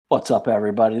What's up,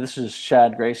 everybody? This is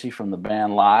Chad Gracie from the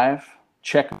band Live.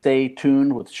 Check Stay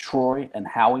Tuned with Troy and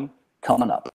Howie coming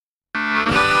up.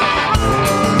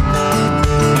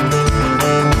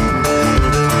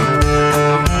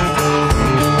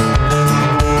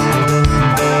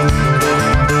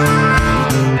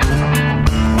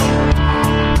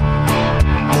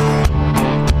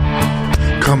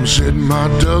 Come sit in my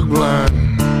duck blind.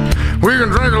 We can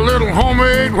drink a little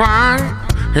homemade wine.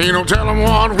 Ain't no telling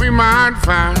what we might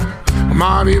find. I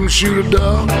might even shoot a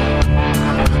duck.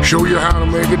 Show you how to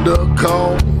make a duck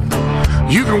call.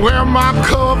 You can wear my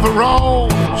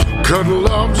coveralls.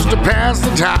 Cuddle up just to pass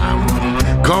the time.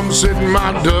 Come sit in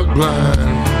my duck blind.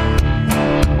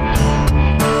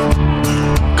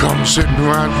 Come sit in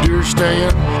my deer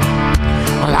stand.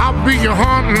 Well, I'll be your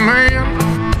hunting man.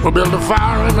 We'll build a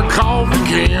fire in the coffee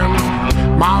can.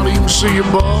 Might even see a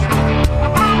buck.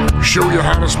 Show you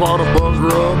how to spot a buck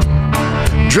rub.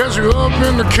 Dress you up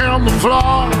in the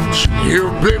camouflage. Here,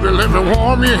 baby, let me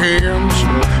warm your hands.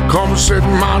 Come sit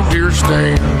in my deer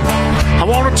stand. I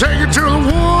want to take you to the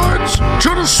woods,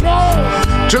 to the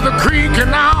swamp, to the creek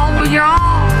and on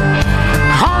beyond.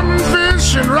 Hunting,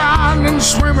 fishing, riding, and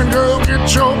swimming, girl,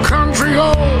 get your country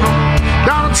on.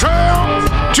 Down the trail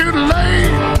to the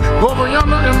lake, over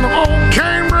yonder in the old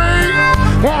canebrake.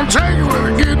 Wanna take you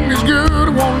where the getting is good.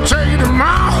 Wanna take you to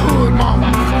my hood,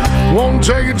 mama. Wanna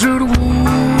take you to the woods.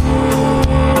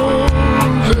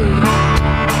 Yeah.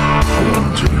 I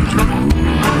wanna take you to the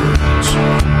woods.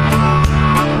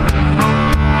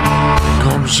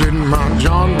 Come sit in my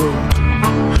John boat.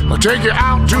 I'll take you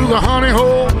out to the honey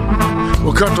hole.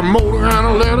 We'll cut the motor and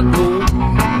I'll let it go.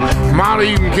 Might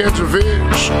even catch a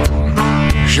fish.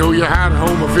 Show you how to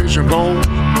hold a fishing pole.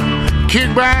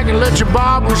 Kick back and let your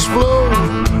bobbers flow.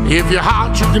 If you're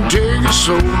hot, you can take it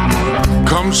so.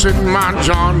 Come sit in my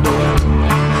John Doe.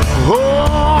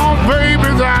 Oh, baby,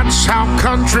 that's how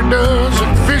country does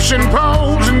it. Fishing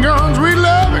poles and guns, we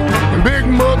love it. And big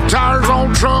mud tires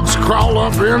on trucks crawl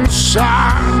up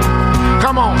inside.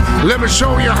 Come on, let me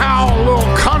show you how a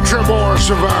little country boy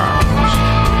survives.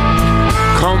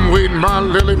 Come wait in my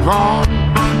lily pond.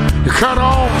 Your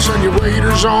cut-offs and your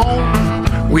waders on.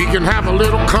 We can have a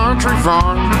little country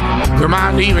fun. We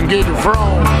might even get a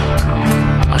frog.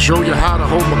 I'll show you how to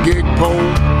hold my gig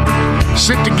pole.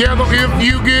 Sit together if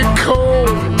you get cold.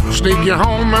 Sneak you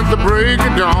home at the break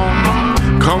of dawn.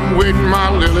 Come wait in my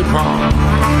lily pond.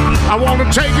 I want to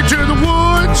take you to the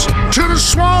woods, to the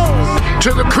swamp,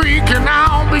 to the creek and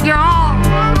on beyond.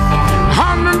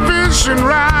 Hunting, fishing,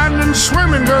 riding, and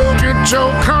swimming, girl, get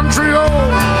your country on.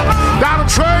 Down the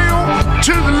trail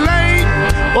to the lake,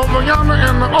 over yonder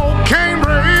in the old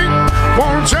canebrake.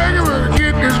 Wanna take you where the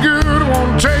getting is good.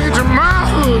 Wanna take you to my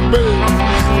hood, baby.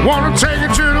 Wanna take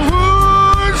you to the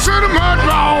woods, to the mud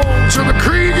ball, to the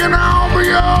creek and all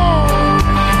beyond.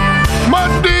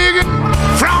 Mud digging,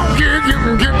 frog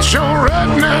kicking, get your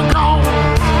redneck on.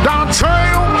 Down the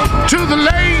trail to the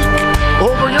lake,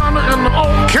 over yonder in the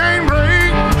old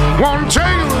canebrake. Wanna take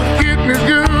you where the getting is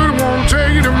good. Wanna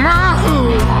take you to my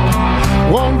hood.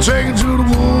 Wanna take you to the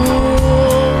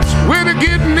woods. Where the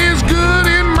getting is good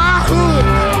in my hood.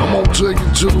 I'm gonna take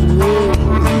you to the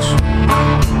woods.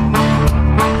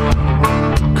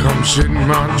 Come sit in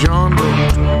my John Doe.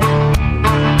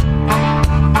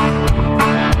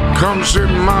 Come sit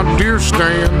in my deer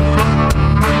stand.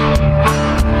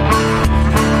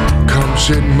 Come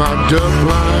sit in my duck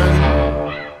line.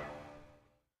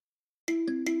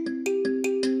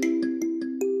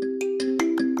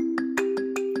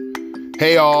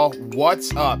 Hey all,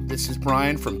 what's up? This is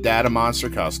Brian from Data Monster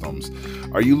Customs.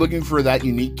 Are you looking for that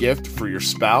unique gift for your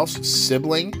spouse,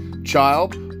 sibling,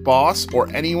 child, boss, or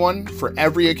anyone for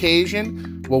every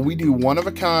occasion? Well, we do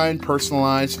one-of-a-kind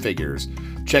personalized figures.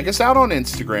 Check us out on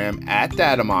Instagram at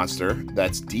Data Monster,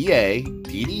 that's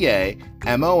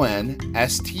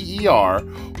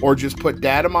DADAMONSTER, or just put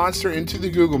Data Monster into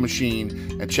the Google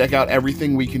machine and check out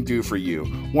everything we can do for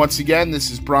you. Once again,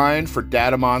 this is Brian for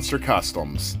Data Monster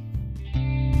Customs.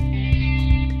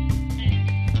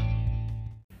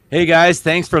 Hey guys,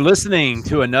 thanks for listening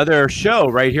to another show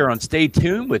right here on Stay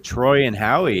Tuned with Troy and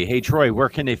Howie. Hey Troy, where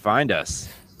can they find us?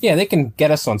 Yeah, they can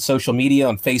get us on social media,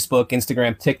 on Facebook,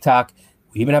 Instagram, TikTok.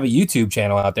 We even have a YouTube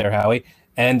channel out there, Howie,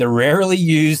 and the rarely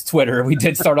used Twitter. We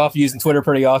did start off using Twitter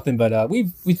pretty often, but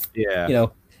we've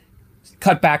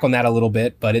cut back on that a little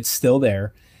bit, but it's still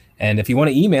there. And if you want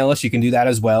to email us, you can do that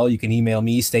as well. You can email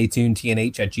me,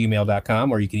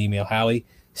 staytunedtnh@gmail.com, or you can email Howie,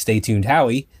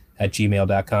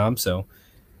 staytunedhowie@gmail.com. So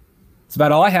that's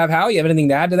about all I have. Howie, you have anything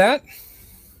to add to that?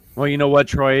 Well, you know what,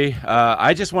 Troy?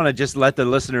 I just want to just let the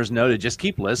listeners know to just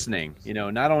keep listening.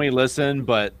 Not only listen,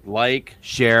 but like,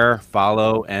 share,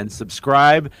 follow, and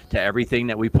subscribe to everything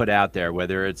that we put out there,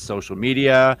 whether it's social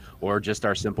media or just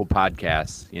our simple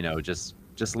podcasts.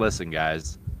 Just listen,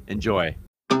 guys. Enjoy.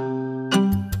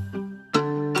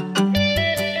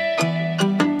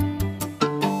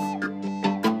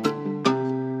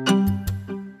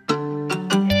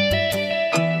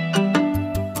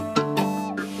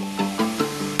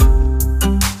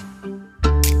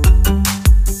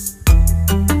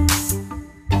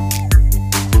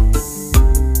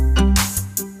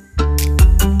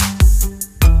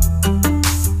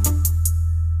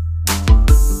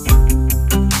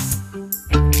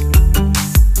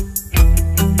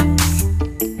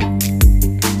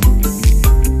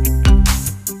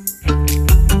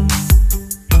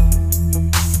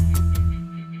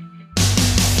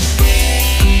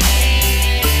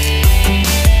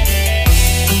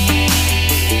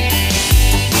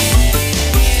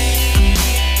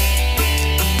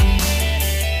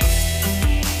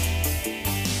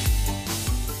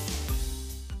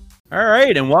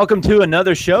 And welcome to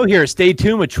another show here. Stay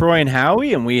tuned with Troy and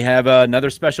Howie, and we have another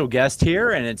special guest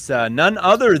here, and it's none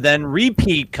other than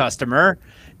repeat customer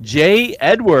Jay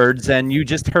Edwards, and you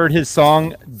just heard his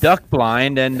song Duck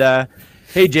Blind. And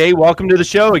hey, Jay, welcome to the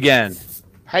show again.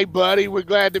 Hey, buddy, we're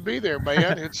glad to be there,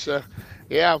 man. It's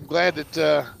yeah, I'm glad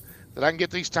that I can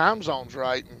get these time zones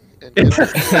right.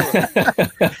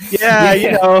 Yeah,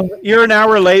 you're an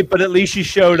hour late, but at least you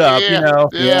showed up.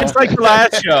 Just like the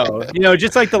last show.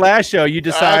 Just like the last show, you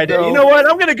decided, you know what,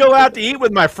 I'm going to go out to eat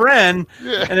with my friend,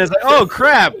 and it's like, oh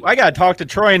crap, I got to talk to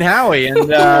Troy and Howie and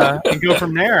go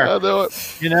from there. I know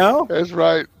it. That's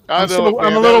right. I'm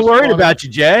a little worried about you,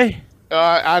 Jay.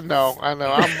 I know. I'm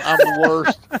the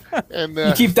worst. And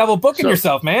you keep double booking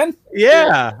yourself, man.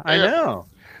 Yeah, I know.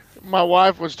 My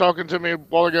wife was talking to me a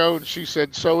while ago, and she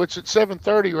said, "So it's at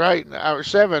 7:30, right?" And I was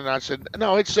 7. And I said,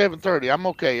 "No, it's 7:30. I'm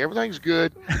okay. Everything's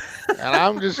good." And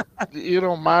I'm just,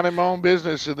 minding my own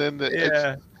business. And then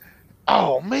it's,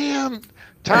 oh man,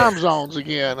 time zones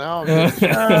again.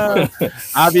 Oh,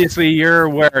 obviously, you're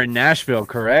where in Nashville,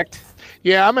 correct?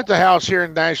 Yeah, I'm at the house here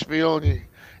in Nashville, and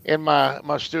in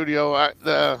my studio.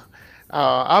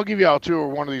 I'll give y'all a tour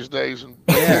one of these days. And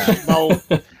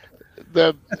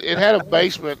it had a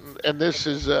basement, and this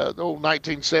is the old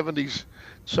 1970s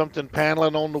something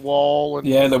paneling on the wall.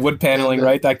 And the wood paneling,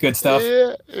 right? That good stuff.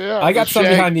 Yeah. I got some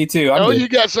behind me too. You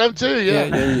got some too,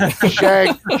 yeah.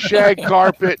 Shag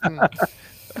carpet, and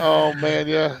oh man,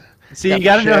 yeah. See, you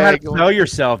got to know how to sell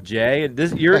yourself, Jay.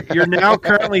 You're now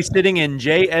currently sitting in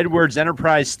Jay Edwards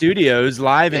Enterprise Studios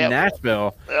live in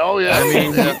Nashville. Oh yeah. I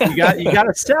mean, you got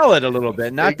to sell it a little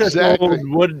bit, not this old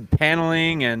wood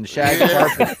paneling and shag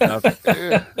carpet stuff.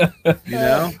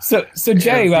 So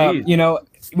Jay,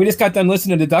 we just got done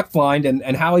listening to Duck Blind,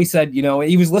 and Howie said,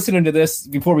 he was listening to this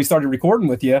before we started recording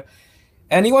with you,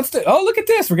 and he wants to. Oh, look at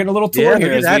this! We're getting a little tour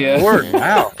here. Look at that board.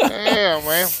 Wow. Yeah,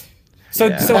 man. So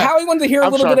Howie wanted to hear a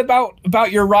little bit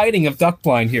about your writing of Duck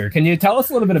Blind here. Can you tell us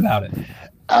a little bit about it?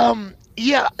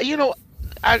 Yeah,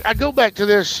 I go back to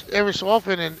this every so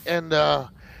often, and I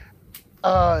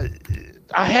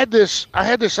had this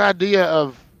idea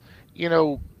of,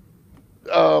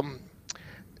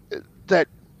 that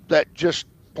just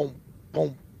boom,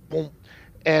 boom, boom,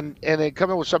 and then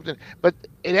come up with something. But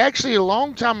it actually a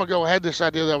long time ago I had this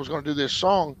idea that I was going to do this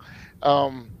song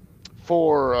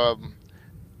for.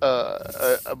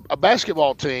 A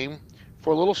basketball team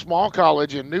for a little small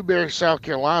college in Newberry, South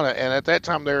Carolina, and at that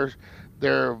time they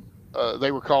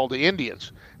were called the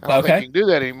Indians. I don't think you can do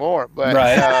that anymore, but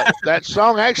that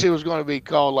song actually was going to be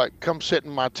called like "Come Sit in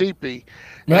My Teepee,"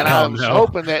 and I was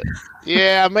hoping that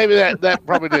maybe that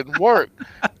probably didn't work.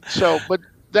 So, but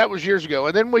that was years ago,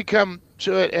 and then we come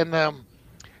to it, and I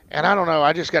don't know,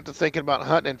 I just got to thinking about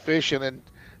hunting and fishing, and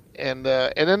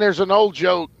then there's an old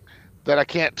joke that I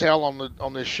can't tell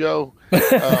on this show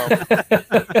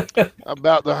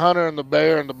about the hunter and the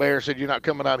bear said, "You're not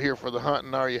coming out here for the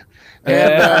hunting, are you?"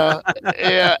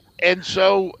 And and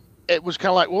so it was kind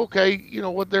of like, well, okay,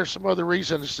 what? There's some other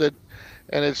reasons that,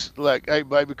 and it's like, "Hey,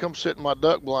 baby, come sit in my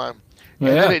duck blind," and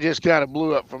then it just kind of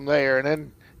blew up from there, and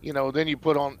then. Then you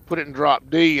put it in drop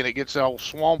D, and it gets all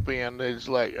swampy, and it's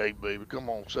like, "Hey, baby, come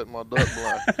on, sit in my duck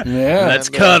blind." Let's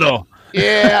cuddle.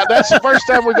 Yeah, that's the first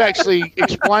time we've actually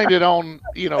explained it on,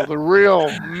 the real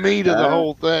meat of the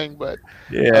whole thing. But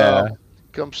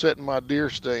come sit in my deer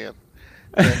stand,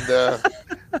 and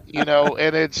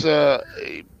and it's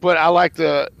but I like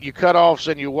you cut offs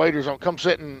and your waders on. Come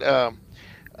sit in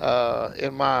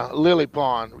my lily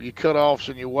pond. You cut offs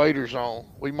and your waders on.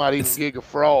 We might even gig a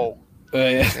frog.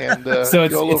 And so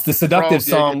it's the seductive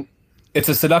song. It's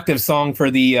a seductive song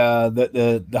for the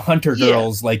hunter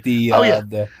girls, like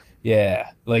I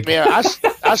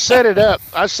set it up.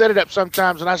 I set it up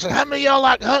sometimes, and I said, "How many of y'all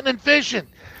like hunting and fishing?"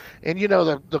 And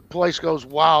the place goes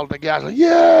wild. And the guys like,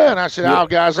 "Yeah," and I said, "Oh,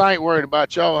 guys, I ain't worried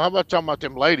about y'all. How about talking about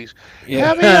them ladies?" Yeah,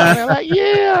 how many of y'all? They're like,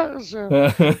 "Yeah." So,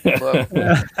 but,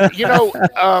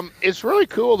 it's really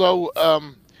cool though.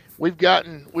 We've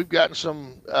gotten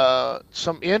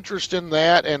some interest in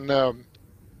that, and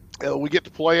we get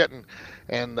to play it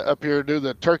and up here do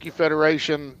the Turkey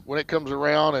Federation when it comes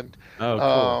around, and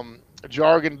cool.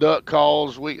 Jargon Duck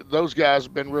Calls. Those guys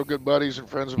have been real good buddies and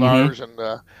friends of ours, and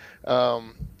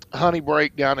Honey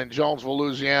Break down in Jonesville,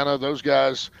 Louisiana. Those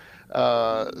guys,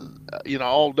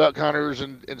 all duck hunters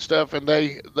and stuff, and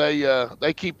they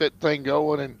keep that thing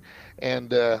going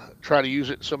and try to use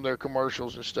it in some of their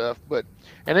commercials and stuff.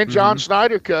 And then John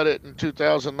Snyder cut it in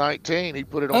 2019. He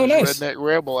put it on his Redneck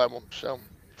Rebel album. So.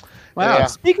 Wow.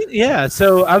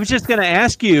 So I was just going to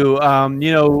ask you,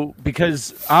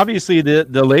 because obviously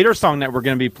the later song that we're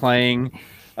going to be playing,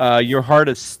 Your Heart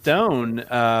of Stone,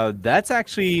 that's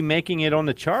actually making it on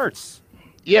the charts.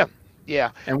 Yeah.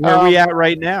 And where are we at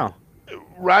right now?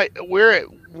 Right. We're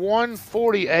at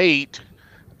 148.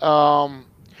 And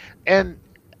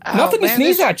nothing to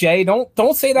sneeze at, Jay.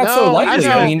 Don't say that so lightly.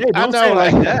 Don't say it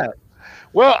like that.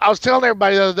 Well, I was telling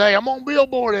everybody the other day, I'm on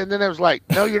Billboard, and then it was like,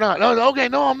 "No, you're not." No, okay,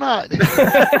 no, I'm not.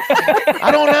 I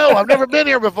don't know. I've never been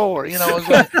here before. It's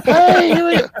like, "Hey, here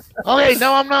we go." Okay,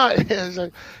 no, I'm not.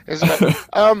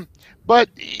 But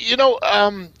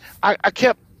I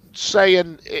kept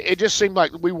saying it just seemed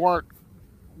like we weren't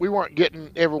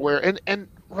getting everywhere, and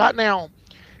right now,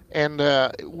 and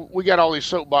we got all these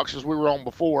soapboxes we were on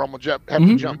before. I'm gonna have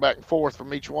to jump back and forth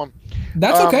from each one.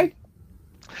 That's okay.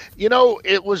 It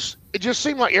just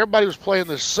seemed like everybody was playing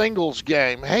the singles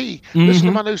game. Hey, listen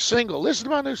to my new single. Listen to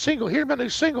my new single. Hear my new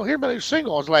single. Hear my new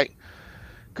single. I was like,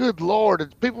 good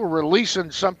Lord. People were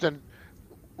releasing something,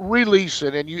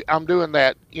 and I'm doing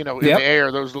that, in the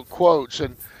air, those little quotes.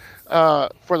 And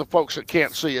for the folks that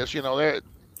can't see us, the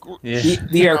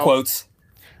air quotes.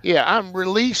 Yeah, I'm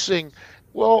releasing.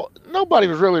 Well, nobody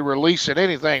was really releasing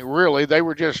anything, really. They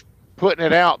were just putting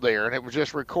it out there, and it was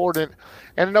just recording,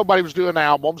 and nobody was doing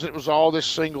albums. It was all this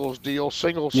singles deal,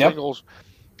 singles.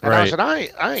 And I said, I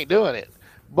ain't doing it.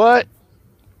 But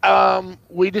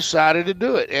we decided to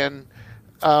do it, and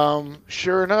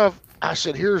sure enough, I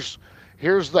said, here's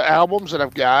the albums that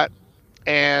I've got,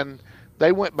 and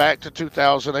they went back to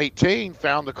 2018,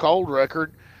 found the Cold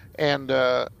record, and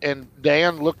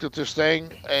Dan looked at this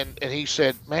thing, and he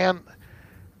said, "Man,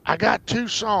 I got 2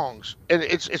 songs." And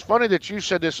it's funny that you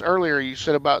said this earlier. You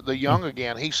said about the Young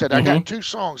Again. He said, "I got 2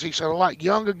 songs." He said, "I like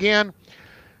Young Again,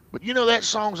 but that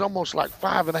song's almost like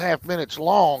 5.5 minutes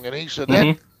long." And he said,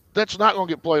 that's not going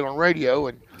to get played on radio.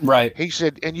 And he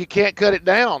said, "And you can't cut it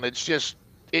down. It's just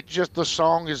the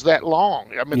song is that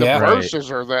long. I mean, the verses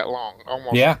are that long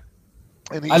almost." Yeah.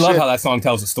 And I love how that song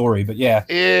tells a story, but yeah.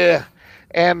 Yeah.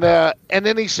 And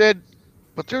then he said,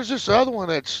 "But there's this other one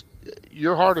that's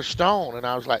Your Heart of Stone." And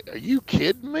I was like, "Are you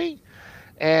kidding me?"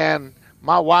 And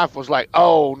my wife was like,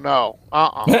 "Oh, no,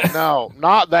 no,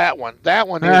 not that one. That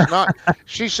one is not."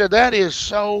 She said, "That is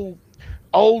so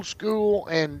old school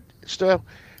and stuff."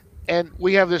 And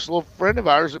we have this little friend of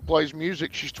ours that plays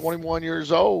music. She's 21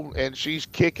 years old, and she's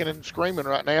kicking and screaming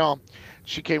right now.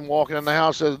 She came walking in the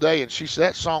house the other day, and she said,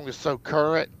 "That song is so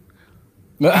current."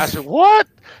 I said, "What?"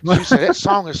 She said, "That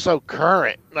song is so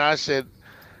current." And I said,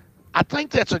 "I think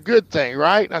that's a good thing,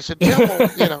 right?" And I said,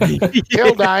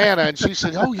 "Tell Diana." And she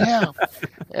said, "Oh, yeah."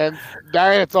 And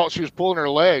Diana thought she was pulling her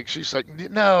leg. She's like,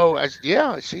 "No." I said,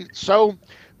 "Yeah." So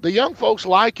the young folks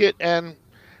like it, and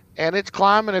it's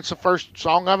climbing. It's the first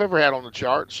song I've ever had on the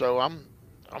chart, so I'm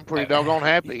pretty doggone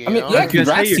happy.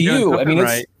 Congrats to you.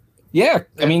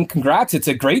 I mean, congrats. It's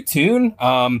a great tune.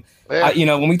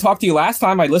 When we talked to you last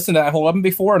time, I listened to that whole album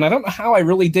before, and I don't know how I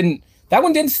really didn't. That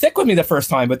one didn't stick with me the first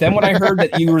time, but then when I heard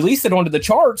that you released it onto the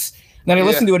charts, then I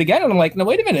listened to it again, and I'm like, no,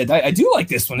 wait a minute, I do like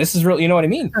this one. This is really, you know what I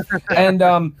mean?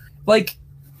 And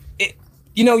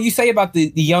you say about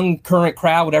the young current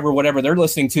crowd, whatever they're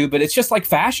listening to, but it's just like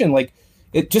fashion. Like,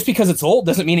 it just because it's old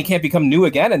doesn't mean it can't become new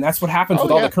again, and that's what happens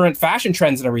with all the current fashion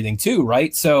trends and everything too,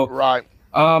 right? So,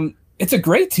 it's a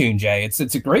great tune, Jay. It's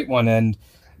a great one, and.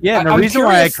 Yeah, and the reason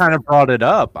why I kind of brought it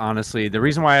up, honestly, the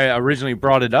reason why I originally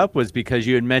brought it up was because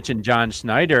you had mentioned John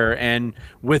Snyder, and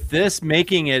with this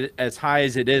making it as high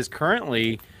as it is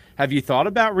currently, have you thought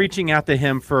about reaching out to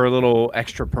him for a little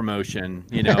extra promotion?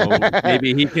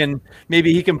 Maybe he can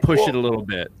push it a little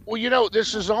bit. Well,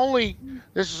 this is only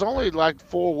like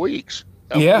 4 weeks.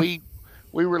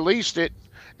 we released it,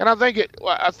 and I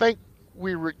think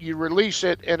you release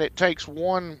it, and it takes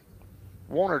one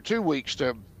or 2 weeks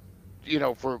to,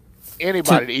 for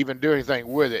anybody to even do anything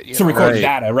with it. To record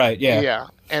data, right? Yeah.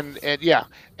 Yeah,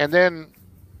 and then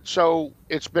so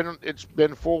it's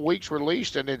been 4 weeks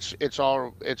released, and it's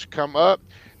come up,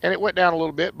 and it went down a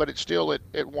little bit, but it's still at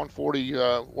 140,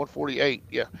 148.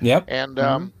 Yeah. Yep.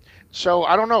 And so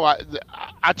I don't know.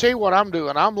 I tell you what I'm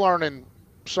doing. I'm learning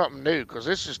something new because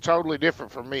this is totally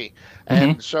different for me,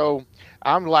 and so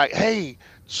I'm like, hey,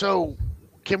 so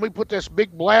can we put this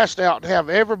big blast out and have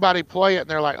everybody play it? And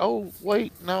they're like, oh,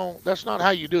 wait, no, that's not how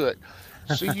you do it.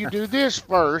 So you do this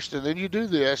first, and then you do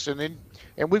this, and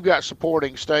we've got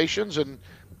supporting stations, and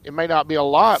it may not be a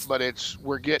lot, but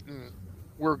we're getting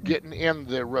in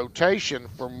the rotation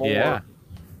for more. Yeah.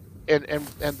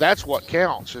 And that's what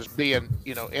counts, is being,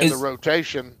 in the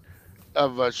rotation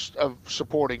of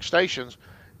supporting stations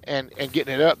and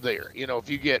getting it up there. If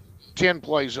you get 10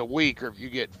 plays a week, or if you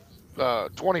get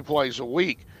 20 plays a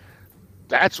week,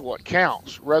 that's what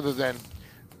counts, rather than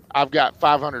I've got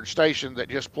 500 stations that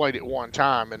just played it one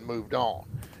time and moved on.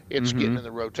 It's getting in the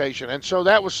rotation. And so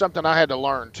that was something I had to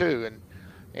learn too.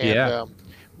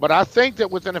 But I think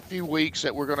that within a few weeks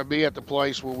that we're going to be at the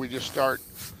place where we just start,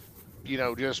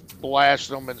 just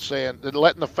blasting them and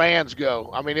letting the fans go.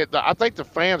 I mean, I think the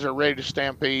fans are ready to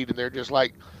stampede, and they're just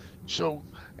like, so,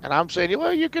 and I'm saying,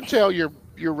 well, you can tell your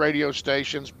radio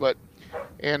stations,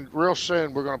 and real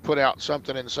soon we're going to put out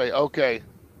something and say, okay,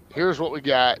 here's what we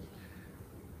got.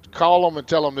 Call them and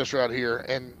tell them this right here,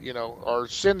 and or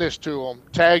send this to them.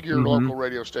 Tag your local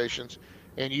radio stations,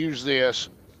 and use this,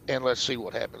 and let's see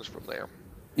what happens from there.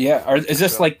 Yeah, is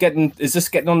this getting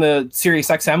on the Sirius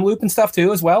XM loop and stuff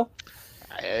too as well?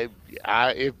 I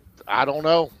don't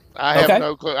know. I have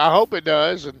no clue. I hope it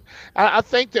does, and I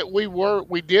think that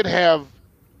we did have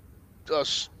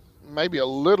maybe a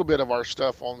little bit of our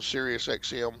stuff on Sirius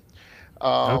XM.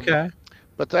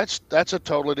 But that's a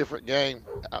totally different game,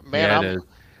 man. Yeah, it is.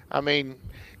 I mean,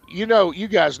 you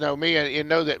guys know me, and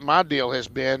know that my deal has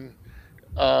been,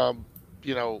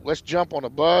 let's jump on a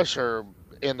bus or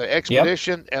in the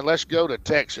expedition, and let's go to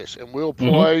Texas, and we'll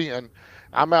play. And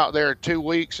I'm out there 2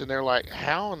 weeks, and they're like,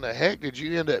 how in the heck did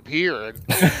you end up here?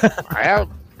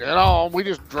 And we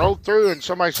just drove through, and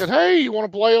somebody said, hey, you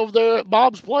want to play over there at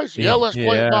Bob's place? Yeah, let's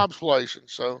play at Bob's place. And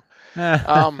so that's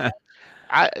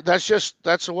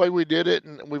the way we did it,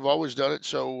 and we've always done it.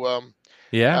 So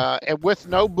and with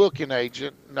no booking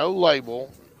agent, no label,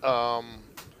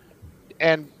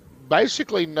 and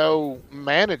basically no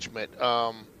management.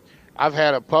 I've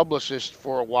had a publicist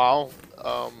for a while,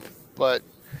 but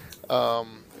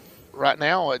right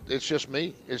now it's just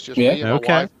me. It's just me and my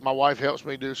wife. My wife helps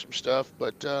me do some stuff,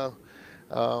 but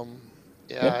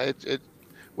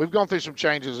we've gone through some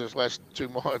changes this last 2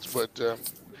 months, but that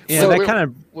kind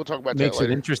of we'll talk about makes that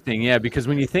later. It interesting, because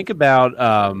when you think about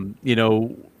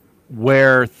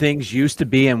where things used to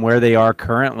be and where they are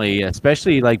currently,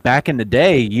 especially like back in the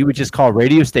day, you would just call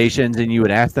radio stations and you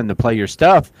would ask them to play your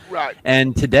stuff. Right.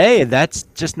 And today, that's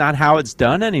just not how it's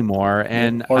done anymore.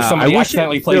 And or somebody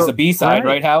accidentally plays the B-side,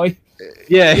 right, Howie?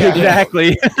 Yeah,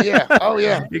 exactly. Yeah. Oh,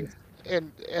 yeah.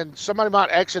 And somebody might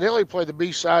accidentally play the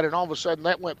B-side, and all of a sudden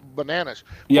that went bananas.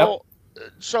 Yep. Well,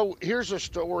 so here's a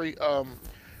story.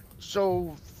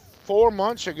 So 4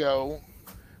 months ago,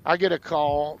 I get a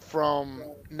call from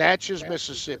Natchez,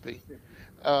 Mississippi,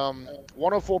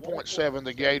 104.7,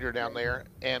 the Gator down there,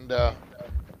 and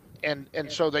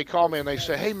so they call me and they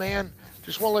say, hey man,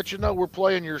 just want to let you know we're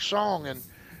playing your song, and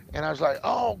I was like,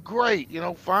 oh great,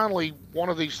 finally one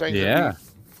of these things that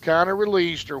we kind of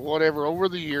released or whatever over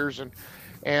the years,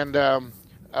 and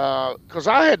because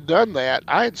I had done that,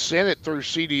 I had sent it through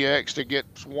CDX to get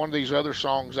one of these other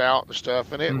songs out and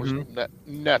stuff, and it was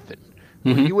nothing.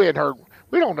 You hadn't heard.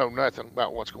 We don't know nothing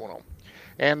about what's going on.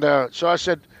 And so I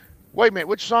said, wait a minute,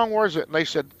 which song was it? And they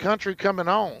said, Country Coming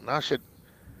On. And I said,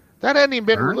 that hasn't even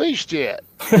been released yet.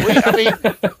 I mean,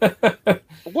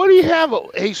 what do you have?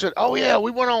 He said, oh, yeah, we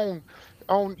went on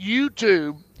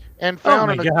YouTube and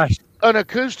found an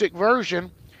acoustic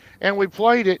version, and we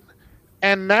played it.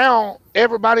 And now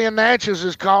everybody in Natchez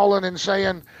is calling and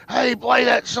saying, hey, play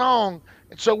that song.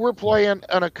 And so we're playing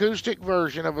an acoustic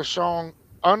version of a song,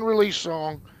 unreleased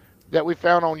song, that we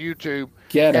found on YouTube.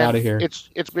 Get out of here.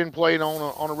 It's been played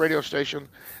on a radio station.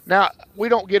 Now, we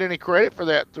don't get any credit for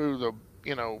that through the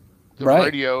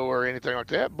radio or anything like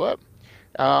that, but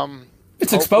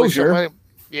it's exposure.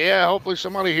 Hopefully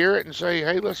somebody hear it and say,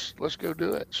 hey, let's go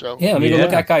do it. So yeah, let me go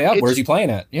look that guy up. Where's he playing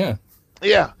at? Yeah.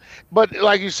 Yeah. But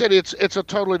like you said, it's a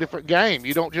totally different game.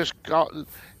 You don't just call,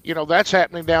 that's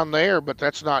happening down there, but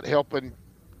that's not helping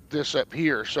this up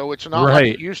here. So it's not like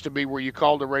it used to be where you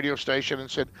called the radio station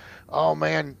and said, "Oh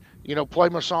man, play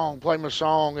my song,"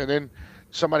 and then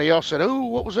somebody else said, "Oh,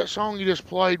 what was that song you just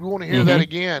played? We want to hear that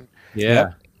again."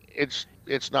 Yeah.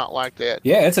 It's not like that.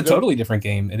 Yeah, it's a totally different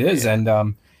game. It is, and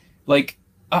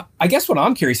I guess what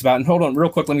I'm curious about, and hold on real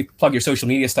quick, let me plug your social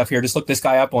media stuff here. Just look this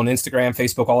guy up on Instagram,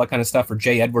 Facebook, all that kind of stuff, or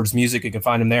Jay Edwards Music. You can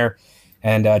find him there.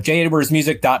 And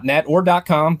jayedwardsmusic.net or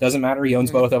 .com, doesn't matter. He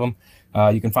owns both of them.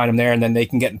 You can find him there, and then they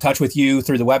can get in touch with you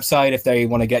through the website if they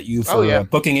want to get you for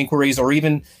booking inquiries, or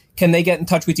even can they get in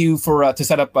touch with you for to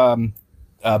set up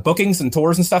bookings and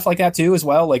tours and stuff like that too as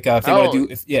well? Like if they want to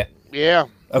do, yeah.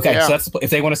 Okay, so that's if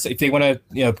they want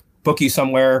to book you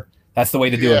somewhere, that's the way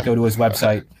to do it. Go to his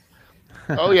website.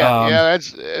 Oh yeah,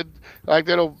 that's like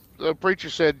that the preacher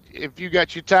said. If you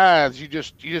got your tithes, you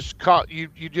just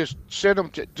send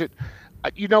them to.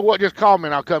 You know what? Just call me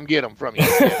and I'll come get them from you.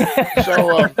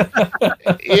 So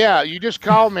you just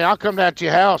call me. I'll come down to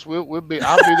your house. I'll be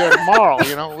there tomorrow.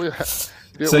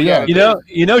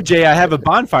 Jay, I have a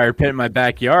bonfire pit in my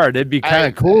backyard. It'd be kind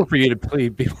of cool for you to play.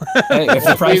 Hey, if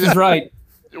the price is right.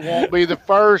 It won't be the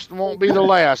first, won't be the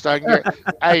last.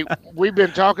 Hey, we've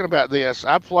been talking about this.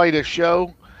 I played a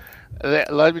show.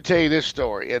 Let me tell you this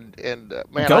story, and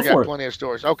man, I got plenty of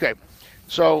stories. Okay,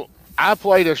 so I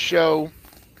played a show,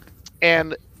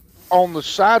 and on the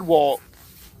sidewalk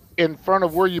in front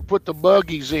of where you put the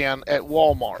buggies in at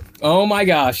Walmart. Oh my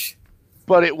gosh!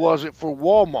 But it wasn't for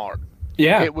Walmart.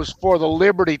 Yeah. It was for the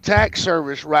Liberty Tax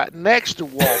Service right next to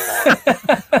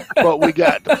Walmart. But we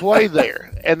got to play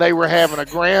there. And they were having a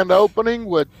grand opening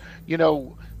with,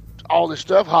 all this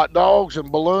stuff, hot dogs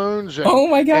and balloons. And, oh,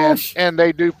 my gosh. And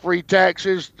they do free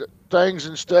taxes, things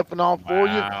and stuff and all for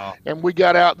you. And we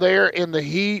got out there in the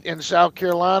heat in South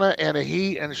Carolina and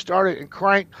started and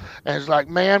cranked. And it's like,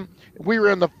 man, we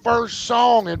were in the first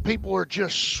song and people were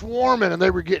just swarming and they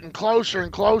were getting closer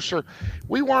and closer.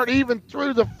 We weren't even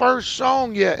through the first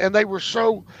song yet. And they were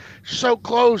so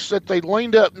close that they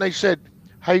leaned up and they said,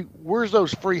 "Hey, where's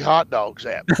those free hot dogs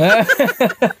at?"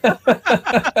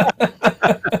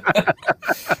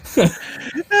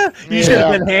 You should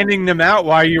have been handing them out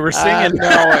while you were singing. I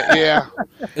know it,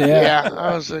 yeah.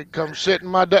 I was like, "Come sit in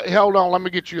my hold on, let me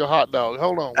get you a hot dog.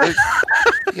 Hold on."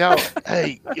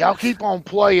 Y'all keep on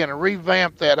playing and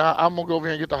revamp that. I'm gonna go over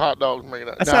here and get the hot dogs.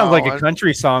 That sounds like a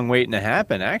country song waiting to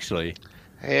happen, actually.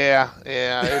 Yeah.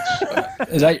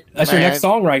 It's that's your next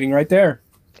songwriting right there.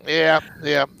 Yeah.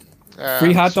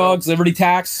 Free hot dogs, Liberty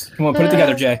Tax. Come on, put it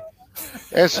together, Jay.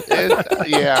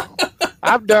 Yeah.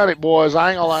 I've done it, boys.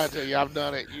 I ain't gonna lie to you. I've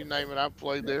done it. You name it, I've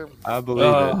played there. I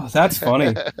believe it. That's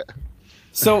funny.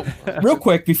 So, real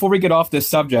quick, before we get off this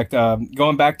subject,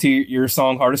 going back to your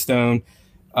song Heart of Stone,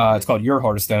 it's called Your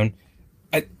Heart of Stone.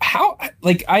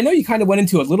 I know you kind of went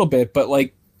into it a little bit, but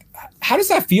how does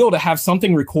that feel to have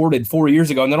something recorded 4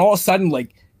 years ago and then all of a sudden,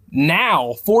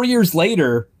 now, 4 years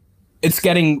later, it's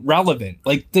getting relevant?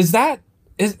 Is that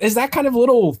kind of a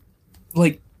little,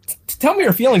 tell me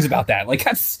your feelings about that.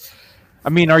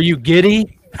 Are you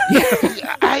giddy?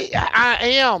 Yeah, I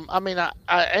am.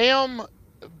 I am,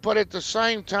 but at the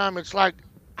same time, it's like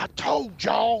I told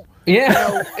y'all.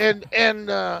 Yeah.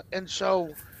 And so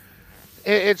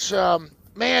it's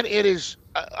man, it is.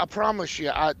 I promise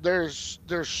you, there's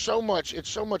so much. It's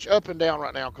so much up and down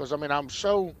right now because I'm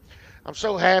so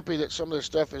happy that some of this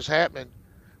stuff is happening,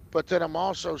 but then I'm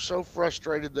also so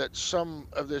frustrated that some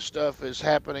of this stuff is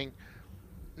happening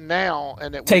now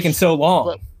and it taking so long.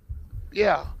 But,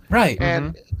 yeah. Right.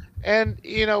 And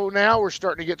now we're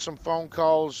starting to get some phone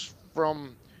calls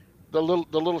from the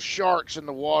little sharks in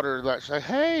the water that say,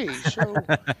 "Hey, so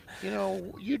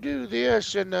you do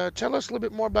this and tell us a little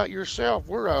bit more about yourself.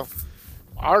 We're a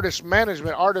artist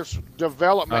management, artist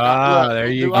development." There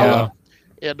you go.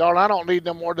 Yeah, darling, I don't need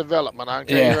no more development. I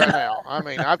can tell you right now.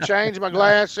 I've changed my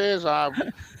glasses. I've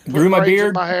grew my beard,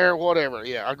 in my hair, whatever.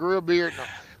 Yeah, I grew a beard.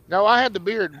 No, I had the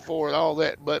beard before all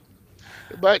that, but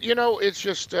it's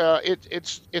just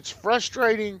it's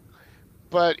frustrating,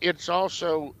 but it's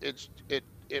also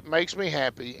it makes me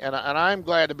happy, and I'm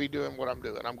glad to be doing what I'm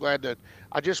doing. I'm glad that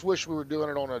I just wish we were doing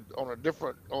it on a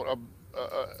different, on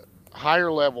a higher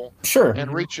level, sure,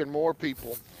 and reaching more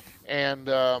people, and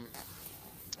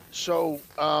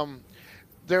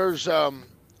there's I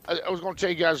was going to tell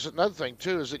you guys another thing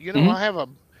too is that I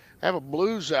have a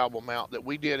blues album out that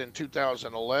we did in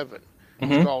 2011.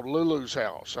 It's called Lulu's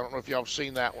House. I don't know if y'all have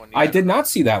seen that one yet. I did not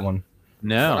see that one.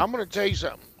 No. But I'm going to tell you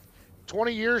something.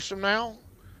 20 years from now,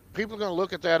 people are going to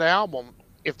look at that album,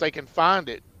 if they can find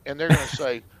it, and they're going to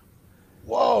say,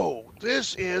 "Whoa,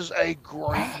 this is a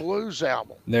great blues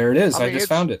album." There it is. I just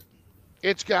found it.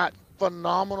 It's got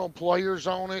phenomenal players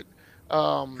on it.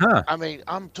 I mean,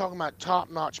 I'm talking about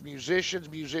top-notch musicians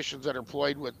that are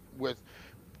played with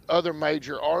other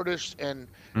major artists and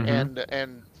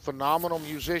phenomenal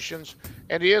musicians.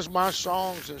 And it is my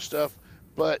songs and stuff,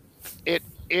 but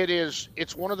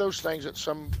it's one of those things that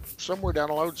somewhere down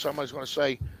the road somebody's going to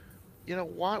say, you know,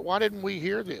 why didn't we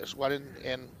hear this? Why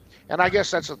didn't and I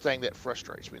guess that's the thing that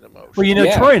frustrates me the most. Well, you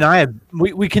know, Troy and I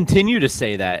we continue to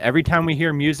say that every time we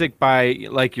hear music by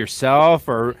like yourself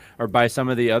or by some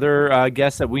of the other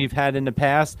guests that we've had in the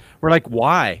past, we're like,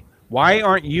 why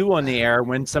aren't you on the air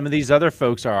when some of these other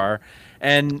folks are?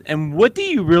 And what do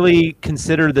you really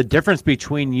consider the difference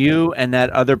between you and that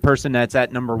other person that's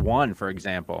at number one, for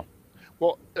example?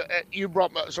 Well, you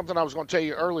brought something I was going to tell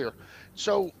you earlier.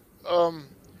 So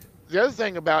the other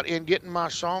thing about in getting my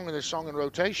song and this song in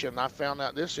rotation, I found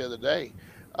out this the other day.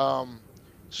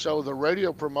 So the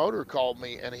radio promoter called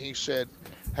me and he said,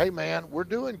 hey man, we're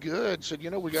doing good. Said, you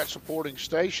know, we got supporting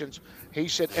stations. He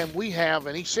said, and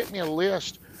he sent me a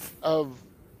list of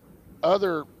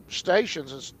other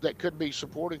stations that could be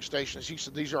supporting stations. He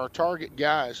said, these are our target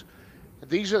guys.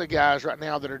 These are the guys right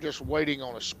now that are just waiting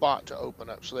on a spot to open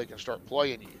up so they can start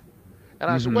playing you.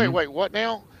 And I said, wait, what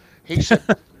now? He said,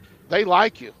 they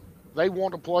like you. They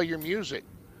want to play your music,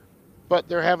 but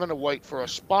they're having to wait for a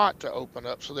spot to open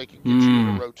up so they can get you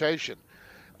in a rotation.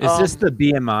 Is this the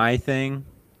BMI thing?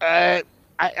 I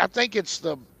think it's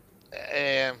the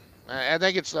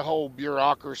whole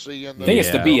bureaucracy and I think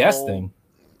it's the BS thing.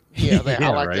 Yeah, I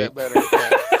like that better.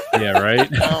 Yeah, right.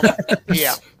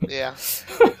 Yeah.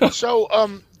 So,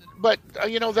 but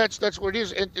you know, that's what it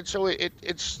is, and so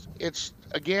it's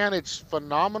again, it's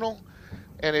phenomenal,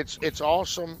 and it's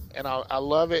awesome, and I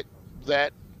love it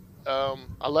that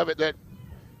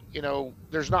you know,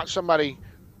 there's not somebody,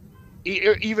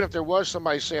 even if there was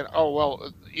somebody saying, oh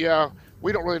well, yeah,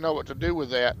 we don't really know what to do with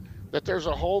that there's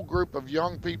a whole group of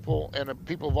young people and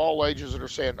people of all ages that are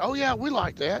saying, oh yeah, we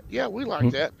like that,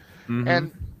 that,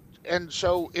 and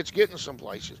so it's getting some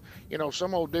places. You know,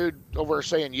 some old dude over there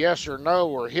saying yes or no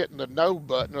or hitting the no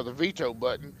button or the veto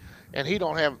button, and he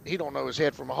don't know his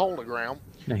head from a hole in the ground.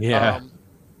 Yeah.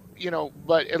 You know,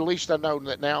 but at least I know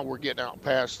that now we're getting out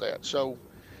past that. So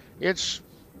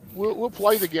we'll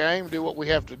play the game, do what we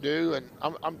have to do, and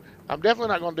I'm definitely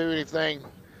not going to do anything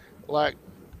like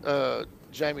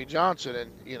Jamie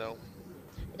Johnson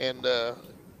and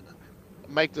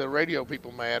make the radio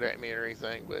people mad at me or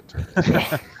anything, but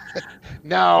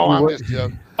no, I'm just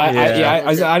joking.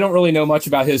 I don't really know much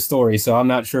about his story, so I'm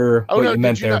not sure what you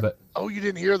meant there. But you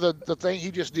didn't hear the thing he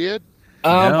just did?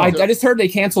 No. I just heard they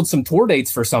canceled some tour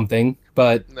dates for something,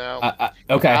 but no.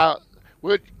 Okay.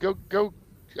 We'll have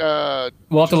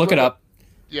to look it up.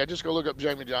 Yeah, just go look up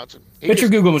Jamie Johnson. Get your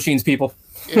Google machines, people.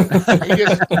 Yeah,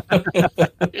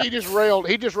 he just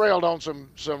railed on some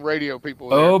radio people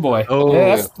there. Oh boy.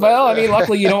 Yeah, well, I mean,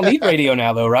 luckily you don't need radio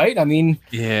now, though, right? I mean,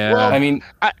 yeah. Well, I mean,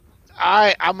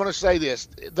 I'm going to say this.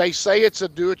 They say it's a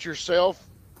do-it-yourself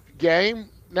game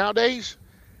nowadays,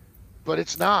 but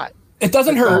it's not. It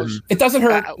doesn't hurt. It doesn't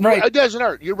hurt, right? It doesn't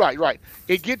hurt. You're right.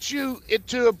 It gets you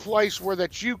into a place where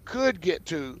that you could get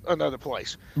to another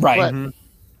place, right? But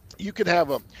you could have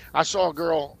I saw a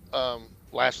girl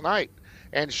last night,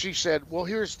 and she said, well,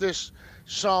 here's this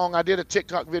song. I did a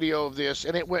TikTok video of this,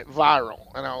 and it went viral.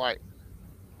 And I'm like,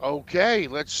 okay,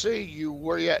 let's see.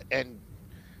 Where you at? And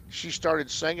she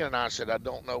started singing, and I said, I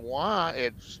don't know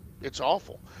why. It's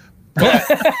awful. But,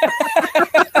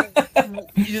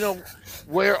 you know,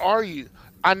 where are you?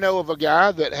 I know of a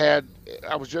guy that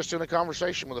I was just in a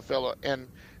conversation with a fella, and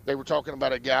they were talking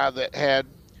about a guy that had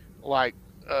like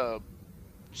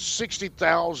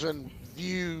 60,000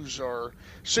 views or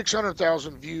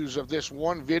 600,000 views of this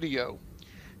one video.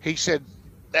 He said,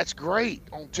 that's great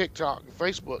on TikTok and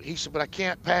Facebook. He said, but I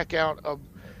can't pack out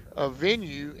a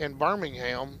venue in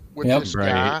Birmingham with this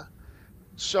guy.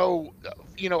 So,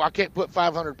 you know, I can't put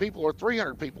 500 people or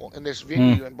 300 people in this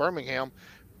venue in Birmingham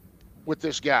with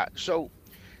this guy. So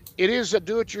it is a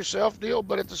do-it-yourself deal,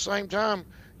 but at the same time,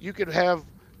 you could have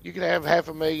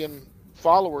 500,000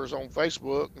 followers on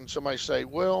Facebook, and somebody say,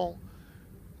 well,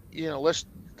 you know, let's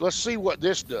see what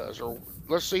this does, or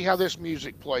let's see how this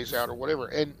music plays out, or whatever.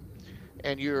 And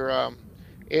you're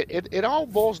it all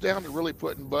boils down to really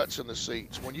putting butts in the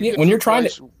seats when you're trying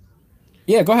to.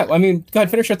 Yeah, go ahead. I mean, go ahead.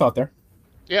 Finish your thought there.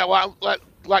 Yeah, well,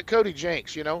 like Cody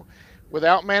Jinks, you know,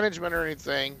 without management or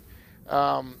anything,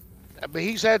 but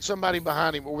he's had somebody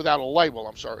behind him, or without a label.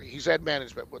 I'm sorry, he's had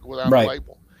management, but without a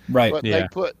label. Right. But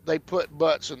they put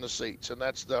butts in the seats, and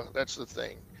that's the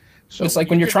thing. So it's like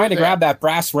when you're trying to grab that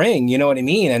brass ring, you know what I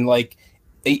mean? And like,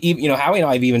 you know, Howie and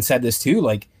I have even said this too.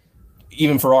 Like,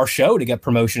 even for our show to get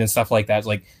promotion and stuff like that, it's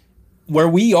like where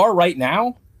we are right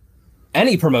now,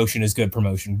 any promotion is good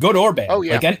promotion, good or bad. Oh,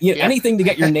 yeah. Like anything to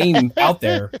get your name out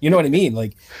there. You know what I mean?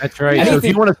 Like that's right. So if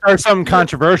you want to start something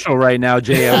controversial right now,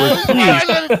 Jay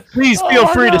Edwards, please feel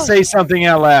free to say something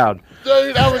out loud.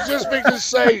 Dude, I was just going to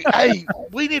say, hey,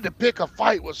 we need to pick a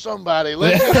fight with somebody.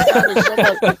 Let's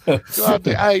get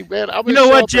somebody. Hey, man, you know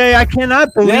what, Jay? I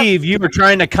cannot believe you were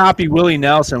trying to copy Willie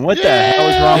Nelson. What the hell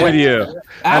is wrong with you?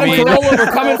 Adam Carolla,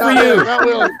 we're coming for you.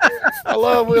 I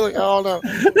love Willie. Oh, no.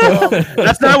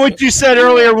 That's not what you said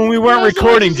earlier when we weren't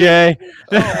recording, Jay.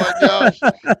 Oh, my gosh.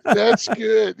 That's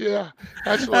good. Yeah.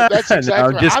 That's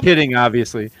exactly no, just kidding,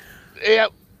 obviously. Yeah,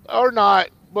 or not.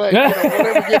 But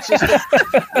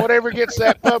whatever gets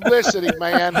that publicity,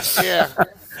 man. Yeah,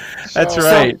 that's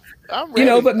right. I'm ready. You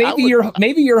know, but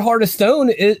maybe your heart of stone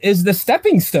is the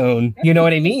stepping stone. You know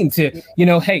what I mean? To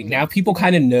hey, now people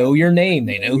kind of know your name,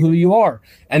 they know who you are,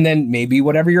 and then maybe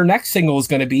whatever your next single is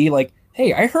going to be, like,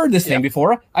 hey, I heard this name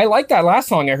before. I like that last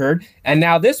song I heard, and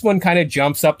now this one kind of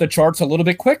jumps up the charts a little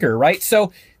bit quicker, right?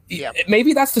 So.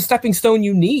 Maybe that's the stepping stone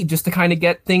you need just to kind of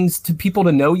get things to people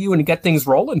to know you and get things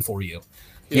rolling for you.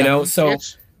 You know, so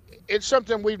it's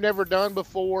something we've never done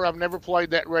before. I've never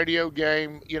played that radio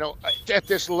game, at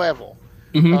this level.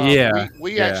 Mm-hmm.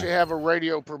 We actually have a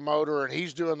radio promoter, and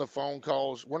he's doing the phone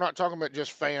calls. We're not talking about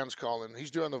just fans calling.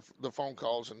 He's doing the phone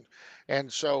calls, and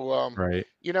so right.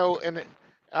 And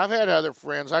I've had other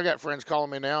friends. I got friends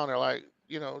calling me now, and they're like,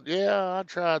 yeah, I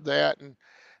tried that, and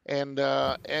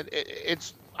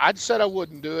it's. I'd said I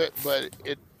wouldn't do it, but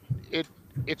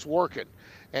it's working,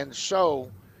 and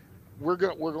so we're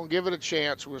gonna give it a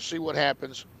chance. We'll see what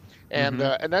happens, and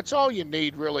that's all you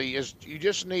need really is you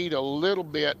just need a little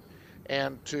bit.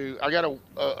 And I got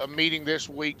a meeting this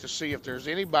week to see if there's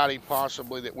anybody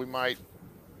possibly that we might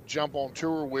jump on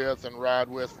tour with and ride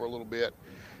with for a little bit,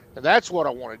 and that's what I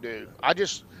want to do.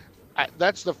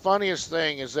 That's the funniest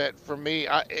thing is that for me,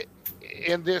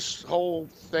 in this whole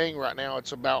thing right now,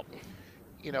 it's about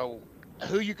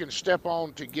who you can step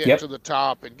on to get to the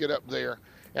top and get up there.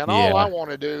 And all I want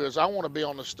to do is I want to be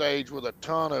on the stage with a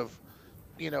ton of,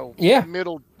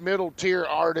 middle tier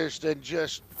artists and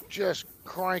just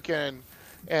cranking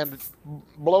and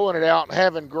blowing it out and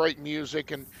having great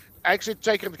music and actually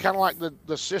taking kind of like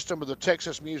the system of the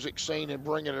Texas music scene and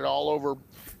bringing it all over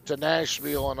to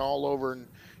Nashville and all over, and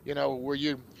where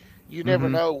you never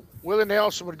know. Willie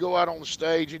Nelson would go out on the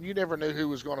stage and you never knew who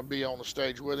was going to be on the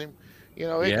stage with him.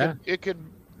 It could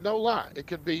no lie. It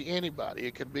could be anybody.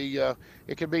 It could be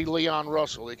Leon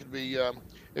Russell. It could be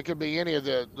any of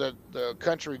the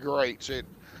country greats.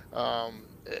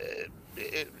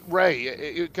 Ray.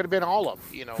 It could have been all of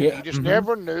them. You just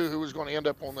never knew who was going to end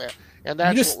up on that, and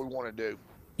that's what we want to do.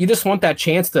 You just want that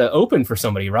chance to open for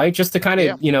somebody, right? Just to kind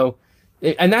of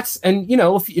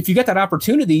if you get that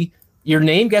opportunity. Your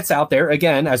name gets out there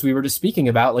again, as we were just speaking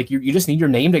about. Like you just need your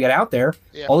name to get out there.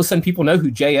 Yeah. All of a sudden, people know who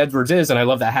Jay Edwards is, and I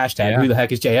love that hashtag. Yeah. Who the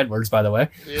heck is Jay Edwards, by the way?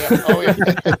 Yeah. Oh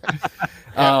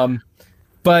yeah.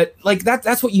 But like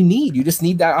that's what you need. You just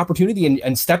need that opportunity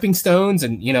and stepping stones.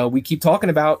 And we keep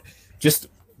talking about just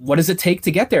what does it take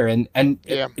to get there, and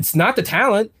it's not the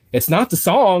talent, it's not the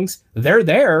songs. They're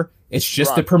there. It's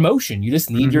just the promotion. You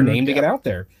just need your name to get out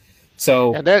there.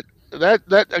 So and that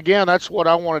again, that's what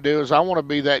I want to do. Is I want to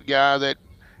be that guy that,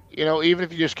 even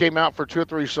if you just came out for 2 or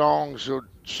 3 songs or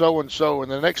so and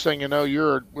the next thing you know,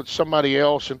 you're with somebody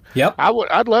else. And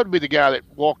I'd love to be the guy that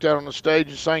walked out on the stage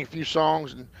and sang a few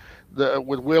songs and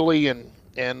with Willie and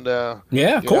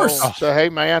of course. So hey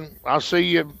man, I'll see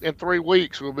you in 3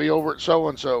 weeks. We'll be over at so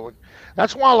and so.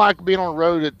 That's why I like being on the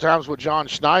road at times with John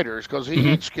Schneider, is because he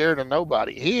ain't scared of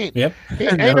nobody. He ain't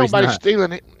nobody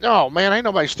stealing it. No, man, ain't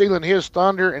nobody stealing his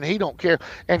thunder, and he don't care.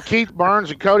 And Keith Burns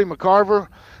and Cody McCarver,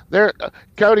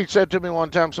 Cody said to me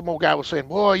one time, some old guy was saying,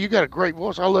 boy, you got a great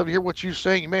voice. I love to hear what you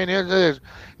sing. Man, it is.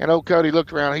 And old Cody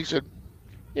looked around. He said,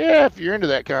 yeah, if you're into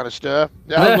that kind of stuff.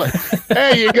 I was like,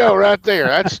 there you go right there.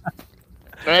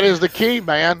 That is the key,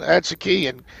 man. That's the key.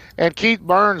 And Keith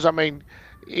Burns, I mean,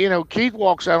 Keith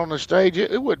walks out on the stage.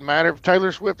 It wouldn't matter if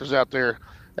Taylor Swift is out there.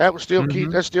 That was still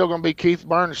Keith. That's still going to be Keith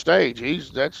Burns' stage.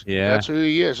 That's who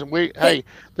he is. And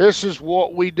this is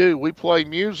what we do. We play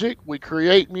music. We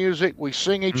create music. We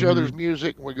sing each other's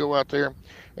music. And we go out there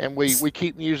and we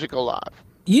keep music alive.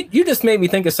 You just made me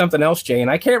think of something else, Jay.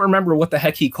 And I can't remember what the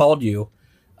heck he called you.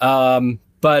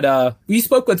 But we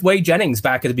spoke with Wade Jennings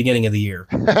back at the beginning of the year.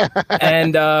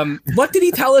 And what did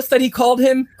he tell us that he called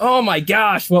him? Oh, my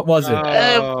gosh. What was it?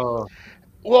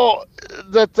 Well,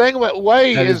 the thing about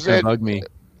Wade is that bug me.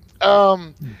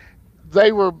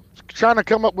 They were trying to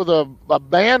come up with a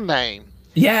band name.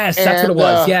 Yes, that's what it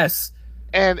was. Yes.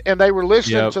 and they were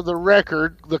listening to the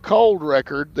record, the Cold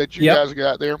record that you guys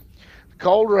got there,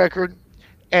 Cold record,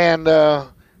 and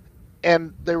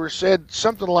they were said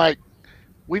something like,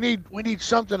 we need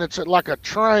something that's like a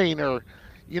train, or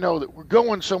that we're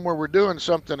going somewhere, we're doing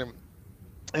something,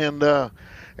 and the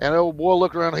old boy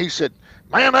looked around and he said,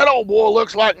 man, that old boy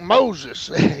looks like Moses.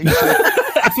 He said,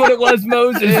 that's what it was,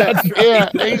 Moses. Yeah, that's right.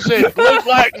 Yeah, he said, looks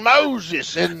like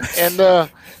Moses. And the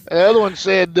other one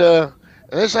said,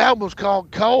 this album's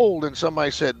called Cold, and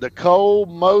somebody said, the Cold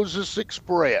Moses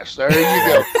Express. There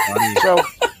you go. So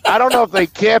I don't know if they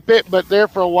kept it, but there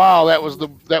for a while that was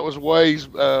Way's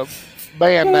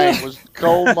band name was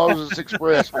Cold Moses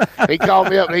Express. He called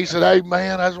me up and he said, hey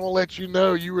man, I just want to let you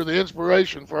know you were the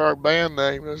inspiration for our band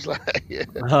name. I was like, yeah.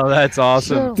 Oh, that's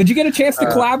awesome. So, did you get a chance to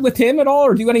collab with him at all,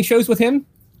 or do any shows with him?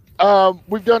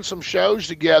 We've done some shows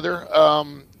together.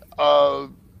 A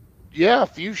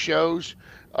few shows.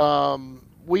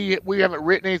 We haven't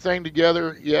written anything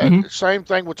together yet. Mm-hmm. Same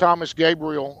thing with Thomas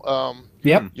Gabriel.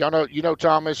 Yep. You know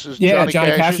Thomas is Johnny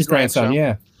Cash's grandson.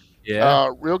 Yeah.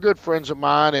 Yeah. Real good friends of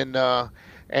mine,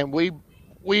 and we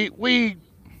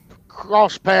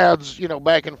cross paths,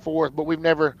 back and forth, but we've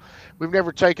never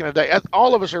taken a day.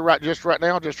 All of us are right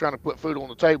now just trying to put food on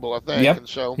the table, I think. Yep. And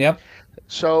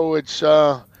so it's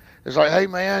like, hey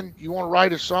man, you want to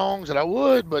write us songs? And I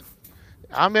would, but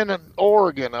I'm in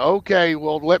Oregon. Okay,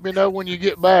 well, let me know when you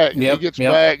get back. Yep. He gets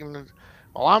back, and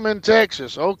well, I'm in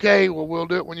Texas. Okay, well, we'll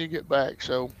do it when you get back.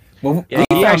 So. Well,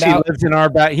 he actually lives in our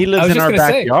He lives in our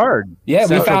backyard. Yeah,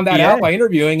 we found that out by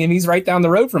interviewing him. He's right down the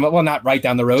road from it. Well, not right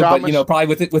down the road, Thomas, but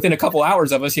probably within a couple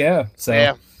hours of us. Yeah.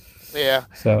 So. Yeah.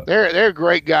 So they're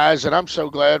great guys, and I'm so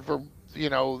glad for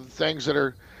things that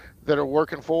are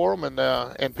working for them,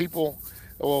 and people.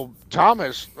 Well,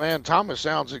 Thomas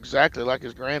sounds exactly like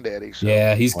his granddaddy. So.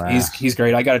 Yeah, he's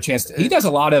great. I got a chance he does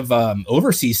a lot of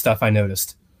overseas stuff, I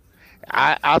noticed.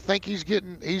 I think he's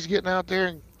getting out there,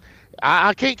 and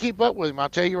I can't keep up with him. I'll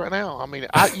tell you right now. I mean,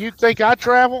 you think I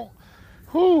travel?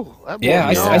 Whew,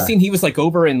 I seen he was like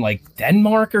over in like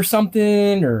Denmark or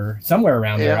something, or somewhere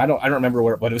around there. I don't remember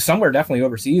where, but it was somewhere definitely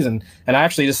overseas. And I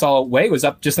actually just saw Way was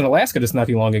up just in Alaska just not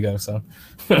too long ago. So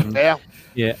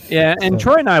Yeah. And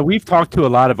Troy and I, we've talked to a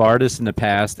lot of artists in the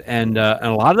past, and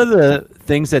a lot of the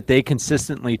things that they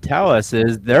consistently tell us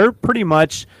is they're pretty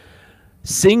much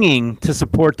singing to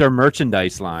support their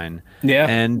merchandise line. Yeah.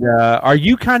 And are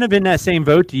you kind of in that same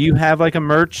boat? Do you have like a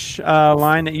merch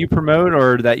line that you promote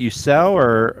or that you sell,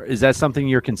 or is that something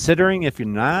you're considering if you're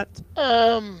not?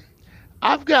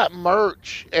 I've got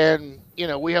merch, and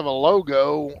we have a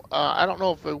logo. I don't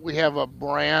know if we have a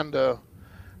brand.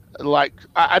 Like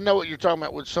I know what you're talking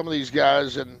about with some of these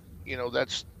guys, and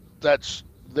that's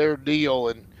their deal,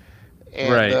 and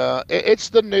right. It's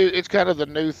kind of the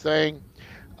new thing.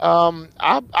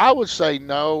 I would say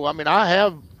no. I mean,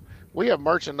 we have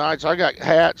merchandise. I got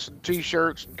hats and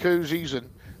T-shirts and koozies, and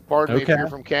pardon me if you're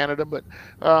from Canada, but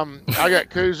I got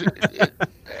koozies.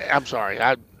 I'm sorry,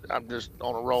 I'm just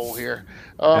on a roll here.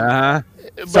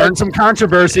 Starting some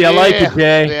controversy. I like it,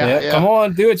 Jay. Yeah. Come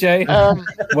on, do it, Jay.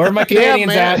 Where are my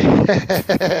Canadians at?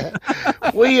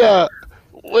 We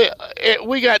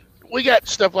got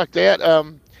stuff like that.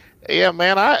 Yeah,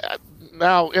 man.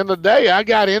 Now in the day I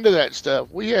got into that stuff.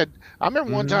 I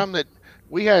remember one time that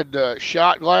we had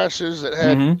shot glasses that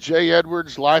had Jay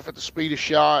Edwards' Life at the Speed of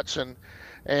Shots, and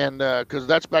because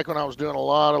that's back when I was doing a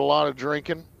lot of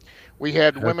drinking. We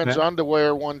had women's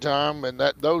underwear one time, and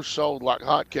those sold like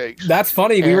hotcakes. That's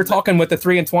funny. We were talking with the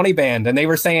 3 and 20 band, and they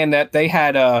were saying that they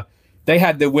had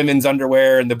the women's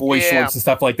underwear and the boys shorts and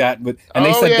stuff like that, and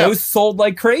they said those sold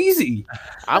like crazy.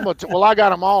 Well, I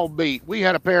got them all beat. We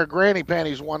had a pair of granny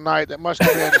panties one night that must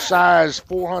have been size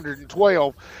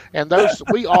 412, and those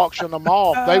we auctioned them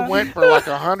off. They went for like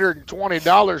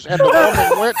 $120, and the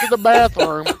woman went to the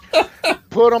bathroom,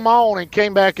 put them on, and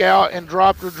came back out and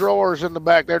dropped her drawers in the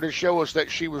back there to show us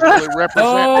that she was really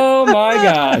representing. Oh my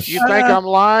gosh! You think I'm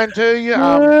lying to you?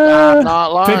 I'm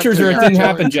not lying. Pictures to or you. it didn't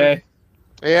happen, Jay.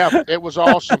 Yeah, it was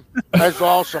awesome. That's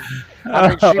awesome. I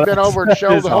mean, she'd been over and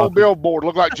showed the whole billboard.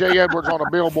 Looked like Jay Edwards on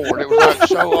a billboard. It was like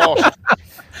so awesome.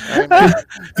 And,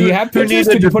 do you have pictures?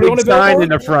 Did you put it on a billboard? In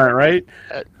the front, right?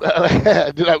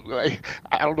 I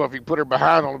don't know if you put her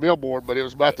behind on a billboard, but it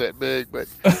was about that big. But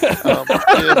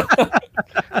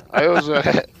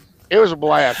it was a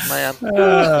blast, man.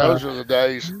 Those were the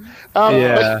days.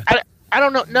 But I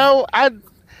don't know. No,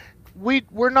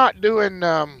 we're not doing.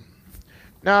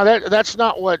 No, that's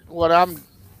not what I'm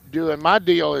doing. My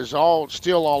deal is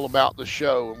still all about the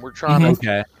show, and we're trying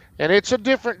to. And it's a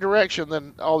different direction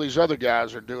than all these other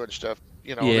guys are doing stuff.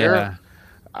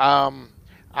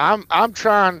 I'm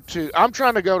trying to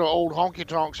go to old honky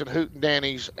tonks and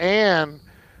hootenannies and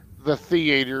the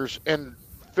theaters and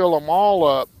fill them all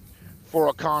up for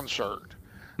a concert.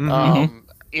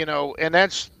 You know, and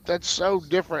that's so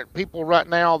different. People right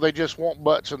now, they just want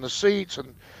butts in the seats,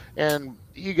 and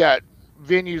you got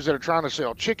venues that are trying to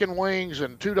sell chicken wings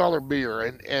and $2 beer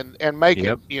and make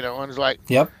it, you know, and it's like,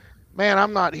 man,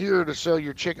 I'm not here to sell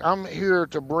your chicken. I'm here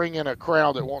to bring in a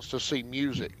crowd that wants to see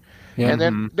music. And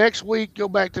then next week, go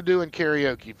back to doing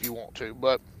karaoke if you want to.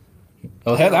 But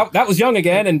that was young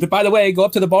again. And by the way, go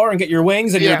up to the bar and get your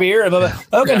wings and your beer.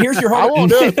 Okay, here's your heart. I won't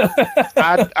do it.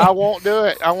 I won't do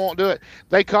it. I won't do it.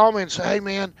 They call me and say, hey,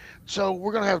 man, so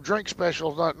we're going to have drink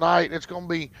specials that night. It's going to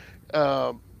be,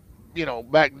 you know,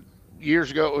 back years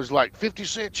ago, it was like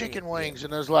 50-cent chicken wings.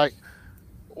 And I was like,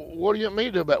 what do you want me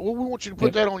to do about it? Well, we want you to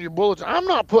put that on your bulletin. I'm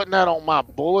not putting that on my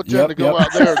bulletin to go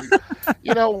out there.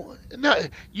 You know, no,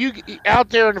 you out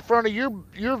there in the front of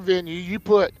your venue, you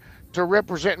put to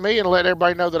represent me and let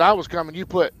everybody know that I was coming. You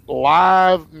put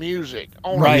live music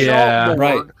on the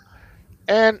chalkboard.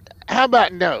 And how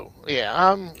about no?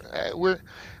 Yeah, we're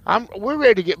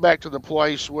ready to get back to the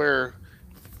place where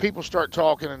people start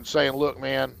talking and saying, look,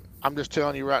 man, I'm just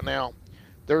telling you right now,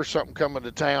 there's something coming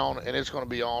to town and it's going to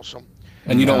be awesome.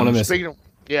 And you don't want to miss it.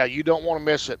 Yeah, you don't want to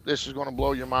miss it. This is going to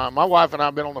blow your mind. My wife and I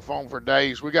have been on the phone for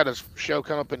days. We got a show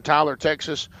coming up in Tyler,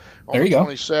 Texas on the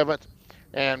 27th.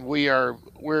 And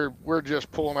we're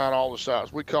just pulling out all the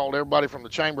stops. We called everybody from the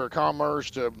Chamber of Commerce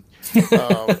to,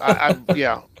 I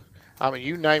mean,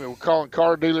 you name it. We're calling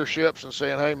car dealerships and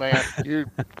saying, hey, man,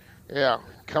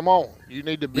 come on. You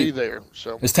need to be there.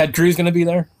 So is Ted Cruz going to be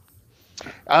there?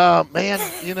 Man,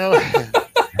 you know,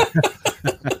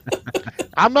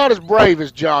 I'm not as brave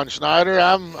as John Schneider.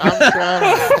 I'm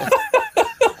trying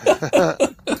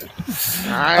to.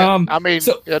 I mean,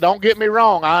 don't get me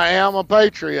wrong. I am a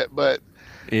patriot, but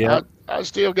I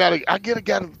still got to. I got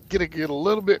to get a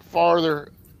little bit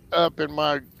farther up in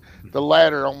the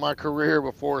ladder on my career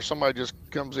before somebody just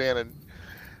comes in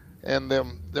and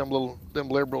them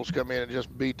liberals come in and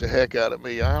just beat the heck out of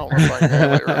me. I don't know if I can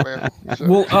handle it right now. So.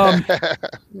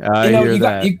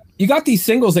 You got these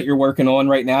singles that you're working on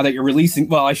right now that you're releasing.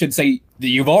 Well, I should say that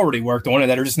you've already worked on and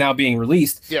that are just now being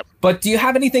released. Yep. But do you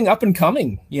have anything up and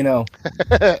coming? You know,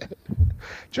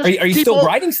 are you still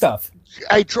writing stuff?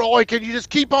 Hey, Troy, can you just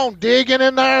keep on digging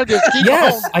in there? Just keep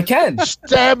on. I can.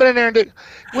 Stabbing in there. And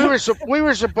we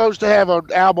were supposed to have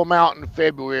an album out in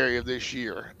February of this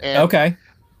year. And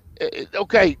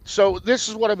okay, so this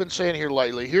is what I've been saying here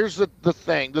lately. Here's the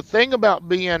thing. The thing about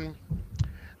being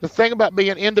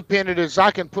independent is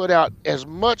I can put out as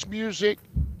much music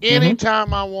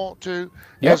anytime I want to,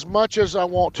 as much as I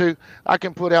want to. I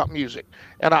can put out music,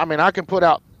 and I mean I can put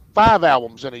out 5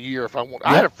 albums in a year if I want.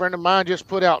 I had a friend of mine just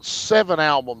put out 7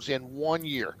 albums in 1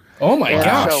 year. Oh my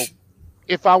gosh! So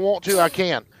if I want to, I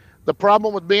can. The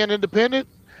problem with being independent,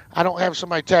 I don't have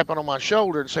somebody tapping on my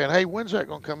shoulder and saying, hey, when's that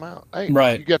going to come out? Hey,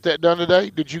 you got that done today?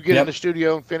 Did you get in the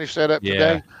studio and finish that up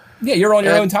today? Yeah, you're on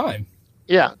your own time.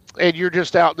 Yeah, and you're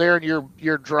just out there and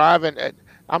you're driving.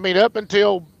 I mean, up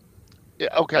until,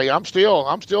 I'm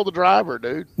still the driver,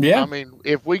 dude. Yeah. I mean,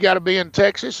 if we got to be in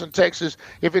Texas,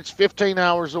 if it's 15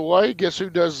 hours away, guess who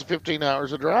does the 15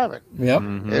 hours of driving? Yep.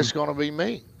 It's going to be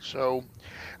me. So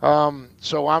I'm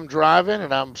driving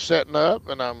and I'm setting up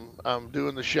and I'm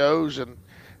doing the shows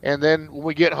and then when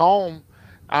we get home,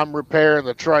 I'm repairing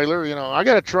the trailer. You know, I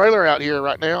got a trailer out here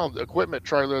right now, the equipment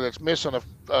trailer that's missing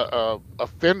a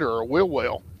fender or a wheel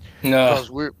well. No. Because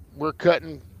we're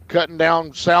cutting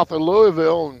down south of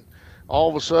Louisville, and all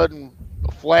of a sudden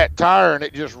a flat tire, and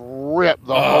it just ripped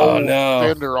the whole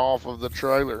fender off of the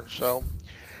trailer. So,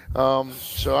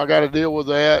 so I got to deal with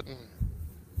that, and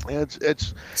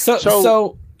it's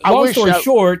so. Long story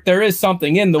short, there is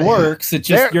something in the works. It's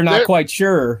just you're not quite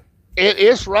sure.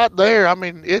 It's right there. I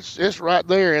mean, it's right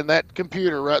there in that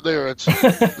computer right there. It's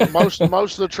most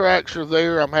of the tracks are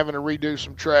there. I'm having to redo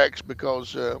some tracks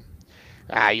because y'all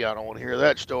don't want to hear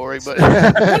that story. But no,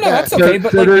 that's okay.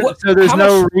 But so there's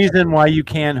no reason why you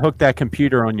can't hook that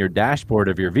computer on your dashboard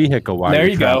of your vehicle while there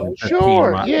you go.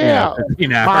 Sure, my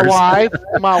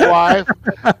wife.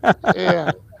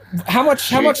 Yeah. How much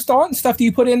thought and stuff do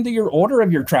you put into your order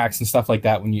of your tracks and stuff like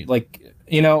that when you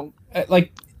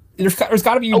there's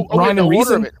got to be rhyme and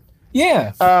reason.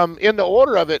 Yeah. In the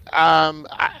order of it, I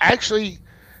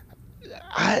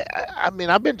mean,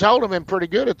 I've been told I've been pretty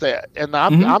good at that, and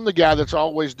I'm the guy that's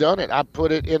always done it. I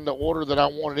put it in the order that I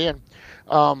want it in,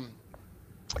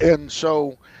 and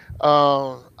so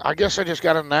I guess I just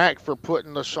got a knack for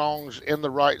putting the songs in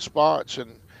the right spots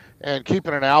and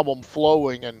keeping an album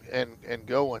flowing and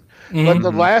going. But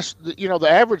the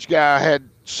average guy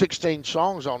 16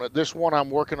 songs on it. This one I'm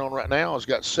working on right now has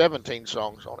got 17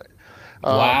 songs on it.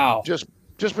 Wow. Just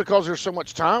because there's so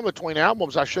much time between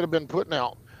albums, I should have been putting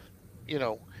out,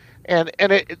 and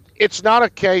it's not a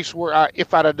case where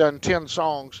if I'd have done 10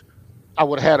 songs, I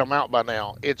would have had them out by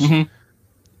now. We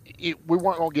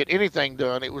weren't going to get anything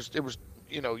done. It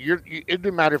it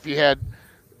didn't matter if you had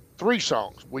 3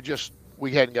 songs.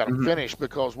 We hadn't got them finished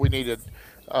because we needed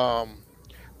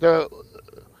the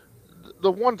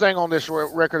one thing on this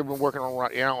record I've been working on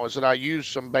right now is that I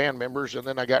used some band members, and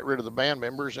then I got rid of the band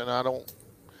members, and I don't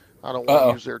want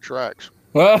to use their tracks.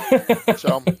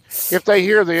 So if they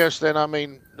hear this, then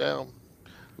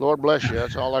Lord bless you.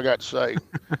 That's all I got to say.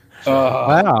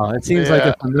 Wow, it seems like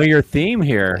a familiar theme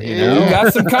here. You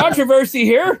got some controversy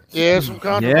here. Yeah, some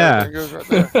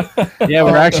controversy. Right yeah,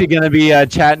 we're actually going to be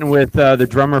chatting with the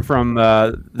drummer from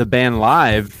the band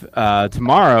Live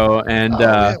tomorrow,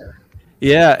 and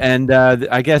yeah, and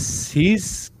I guess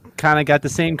he's kind of got the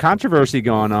same controversy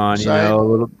going on. Same. A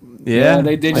little. Yeah,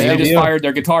 they just fired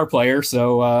their guitar player,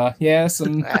 so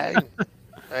some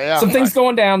things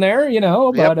going down there,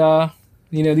 but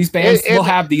these bands will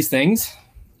have these things.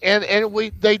 And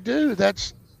they do.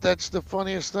 That's the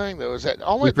funniest thing though, is that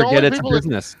we forget it's a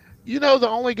business. The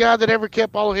only guy that ever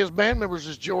kept all of his band members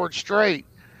is George Strait,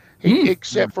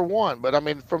 except for one. But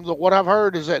from what I've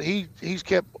heard is that he's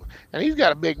kept, and he's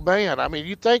got a big band.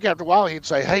 You'd think after a while he'd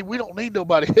say, "Hey, we don't need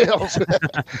nobody else."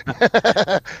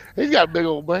 He's got a big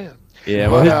old band. Yeah,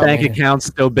 well, his bank account's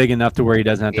still big enough to where he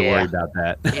doesn't have to worry about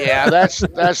that. Yeah, that's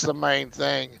the main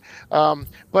thing.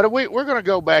 But we're going to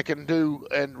go back and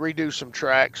redo some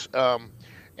tracks.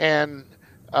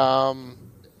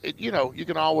 You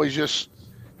can always just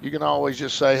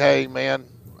say, "Hey, man,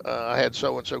 I had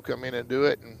so and so come in and do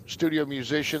it," and studio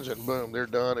musicians, and boom, they're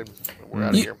done, and we're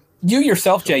out of here. You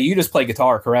yourself, Jay, you just play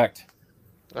guitar, correct?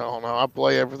 Oh no, I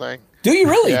play everything. Do you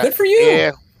really? Yeah. Good for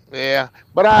you. Yeah.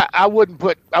 But I wouldn't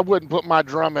put my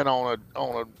drumming on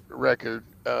a record.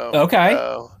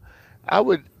 Okay. I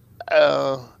would.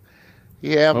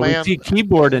 Yeah, man. We see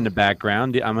keyboard in the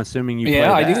background. I'm assuming you.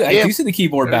 Yeah, play that. I do see the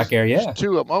keyboard back there. Yeah.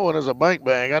 2 of them. Oh, and there's a bank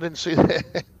bag. I didn't see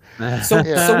that. So when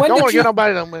don't want to get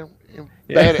nobody to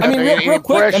real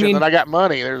quick, that I got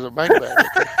money. There's a bank bag.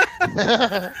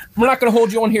 We're not going to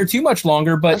hold you on here too much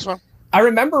longer, but I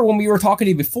remember when we were talking to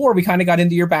you before, we kind of got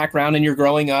into your background and your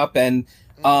growing up, and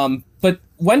but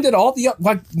when did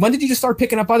when did you just start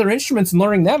picking up other instruments and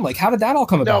learning them? Like, how did that all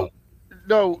come about?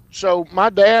 No. So my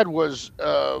dad was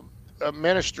a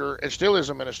minister and still is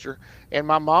a minister, and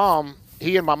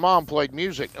he and my mom played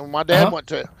music, and my dad went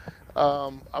to.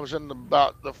 I was in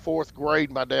about the 4th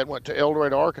grade. My dad went to El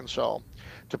Dorado, Arkansas,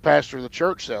 to pastor the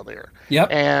church down there. Yep.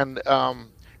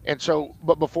 And so,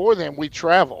 but before then, we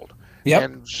traveled. Yep.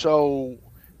 And so,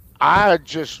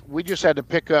 we just had to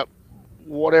pick up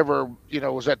whatever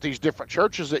was at these different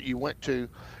churches that you went to.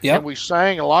 Yep. And we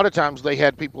sang. A lot of times, they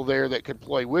had people there that could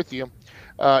play with you.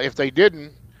 If they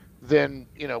didn't, then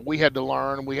we had to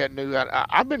learn. We had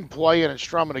I've been playing and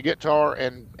strumming a guitar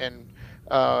and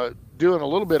doing a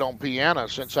little bit on piano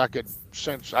since I could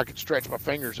stretch my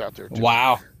fingers out there too.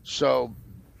 Wow. So,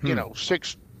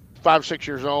 5, 6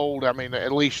 years old.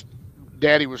 At least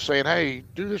Daddy was saying, "Hey,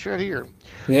 do this right here."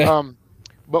 Yeah.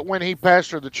 But when he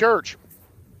pastored the church,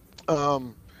 I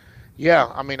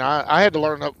had to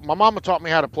learn. My mama taught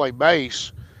me how to play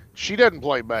bass. She doesn't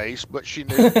play bass, but she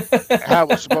knew how it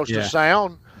was supposed to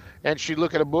sound. And she'd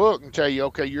look at a book and tell you,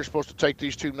 "Okay, you're supposed to take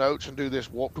these 2 notes and do this."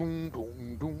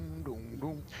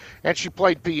 And she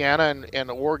played piano and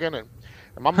the organ, and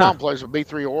my mom plays a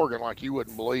B3 organ like you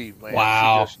wouldn't believe, man.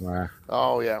 Wow.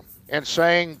 Oh yeah, and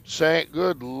sang.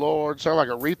 Good Lord, sound like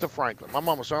Aretha Franklin. My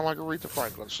mama sounded like Aretha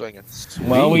Franklin singing.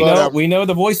 Well, we know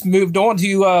the voice moved on to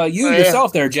you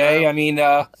yourself there, Jay.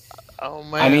 Oh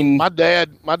man, my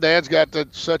dad's got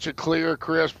such a clear,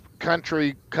 crisp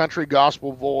country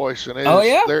gospel voice, and they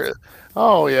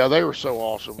were so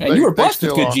awesome. And you were blessed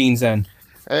with good genes then.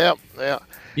 Yeah.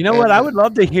 You know what? I would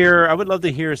love to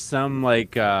hear some,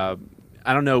 like, I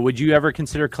don't know. Would you ever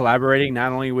consider collaborating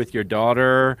not only with your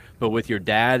daughter but with your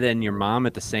dad and your mom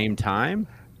at the same time?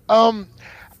 I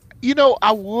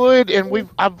would, and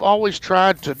I've always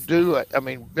tried to do it.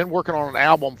 Been working on an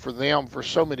album for them for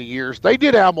so many years. They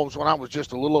did albums when I was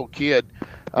just a little old kid,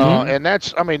 and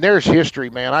that's. There's history,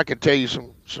 man. I could tell you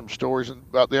some stories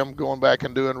about them going back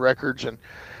and doing records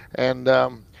and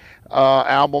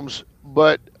albums,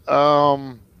 but.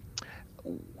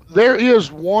 There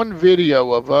is one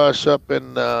video of us up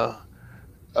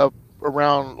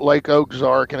around Lake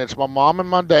Ozark, and it's my mom and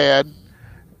my dad,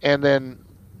 and then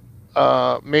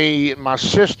me and my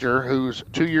sister, who's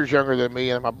 2 years younger than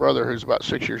me, and my brother, who's about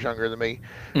 6 years younger than me.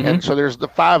 Mm-hmm. And so there's the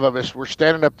 5 of us. We're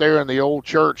standing up there in the old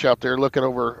church out there looking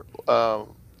over,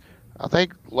 I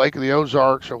think, Lake of the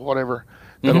Ozarks or whatever,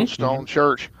 that old stone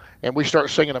church. And we start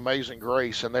singing Amazing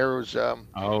Grace. And there was,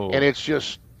 and it's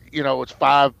just, it's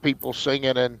 5 people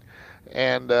singing.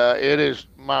 And it is,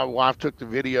 my wife took the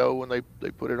video and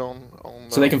they put it on.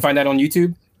 So they can find that on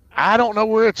YouTube? I don't know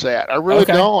where it's at. I really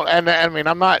don't. And I mean,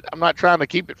 I'm not trying to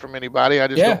keep it from anybody. I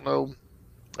just don't know.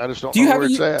 I just don't know where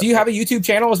it's at. Do you have a YouTube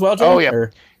channel as well, Jay? Oh, yeah.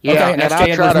 Yeah. Okay, and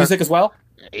SJ does music as well?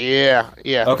 Yeah.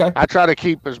 Okay. I try to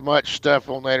keep as much stuff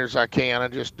on there as I can. I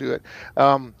just do it.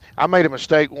 I made a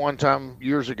mistake one time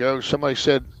years ago. Somebody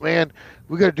said, man,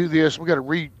 we got to do this. We got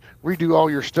to redo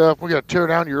all your stuff. We got to tear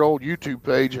down your old YouTube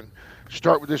page and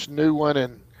start with this new one.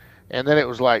 And then it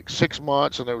was like 6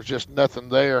 months and there was just nothing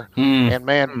there. And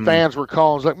man, fans were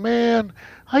calling. It's like, man,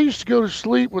 I used to go to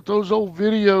sleep with those old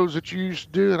videos that you used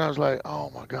to do. And I was like, oh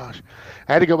my gosh.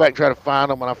 I had to go back and try to find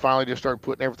them. And I finally just started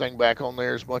putting everything back on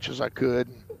there as much as I could.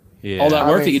 Yeah. All that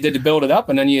work that you did to build it up,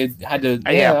 and then you had to,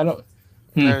 and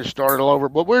it started all over.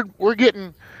 But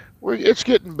it's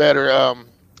getting better.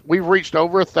 We've reached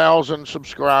over 1,000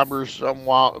 subscribers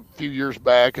a few years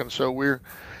back. And so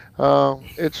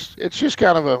it's just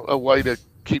kind of a way to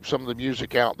keep some of the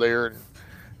music out there,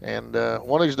 and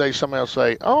one of these days somebody will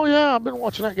say, "Oh yeah, I've been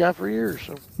watching that guy for years."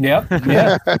 So. Yeah.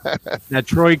 Now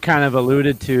Troy kind of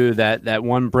alluded to that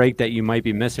one break that you might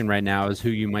be missing right now is who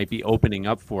you might be opening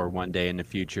up for one day in the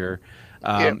future.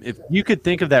 If you could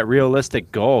think of that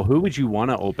realistic goal, who would you want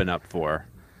to open up for?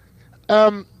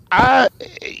 Man,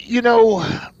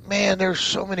 there's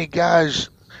so many guys.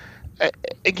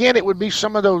 Again, it would be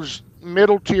some of those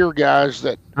middle tier guys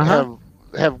that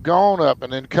have gone up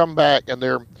and then come back, and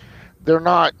they're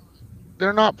not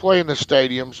playing the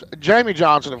stadiums. Jamie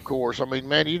Johnson, of course. I mean,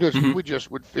 man, we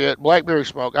just would fit. Blackberry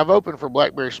Smoke. I've opened for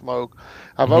Blackberry Smoke.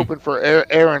 I've opened for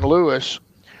Aaron Lewis.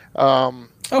 Have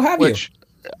you?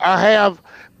 I have,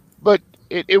 but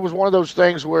it was one of those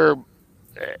things where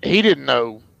he didn't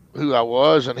know who I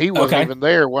was, and he wasn't even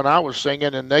there when I was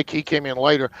singing, and he came in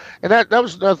later. And that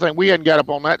was another thing. We hadn't got up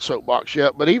on that soapbox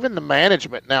yet, but even the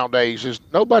management nowadays is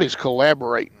nobody's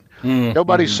collaborating.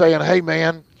 Nobody's saying, hey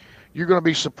man, you're going to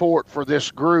be support for this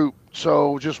group,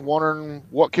 so just wondering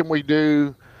what can we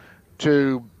do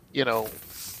to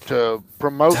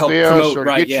promote this or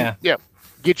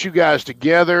get you guys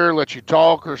together, let you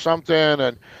talk or something,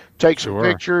 and take some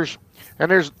pictures. And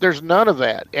there's none of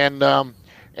that.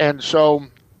 And so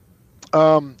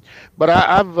but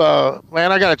I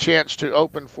got a chance to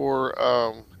open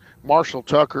for Marshall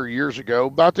Tucker years ago.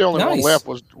 About the only one left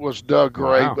was Doug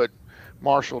Gray, but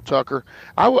Marshall Tucker.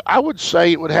 I would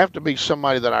say it would have to be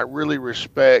somebody that I really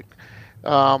respect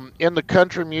in the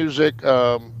country music,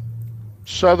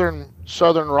 southern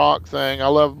rock thing. I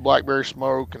love Blackberry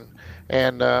Smoke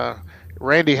and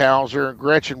Randy Houser and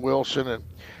Gretchen Wilson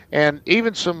and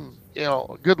even some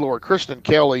good Lord, Kristen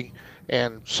Kelly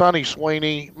and Sonny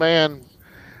Sweeney. Man,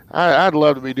 I'd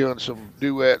love to be doing some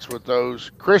duets with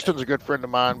those. Kristen's a good friend of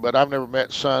mine, but I've never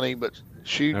met Sonny. But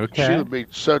she would be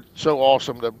so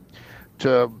awesome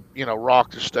to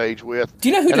rock the stage with. Do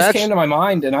you know who just came to my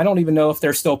mind? And I don't even know if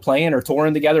they're still playing or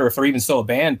touring together, or if they're even still a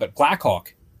band. But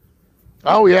Blackhawk.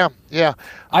 Oh yeah.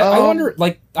 I wonder.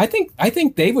 Like, I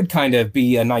think they would kind of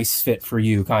be a nice fit for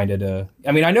you. Kind of.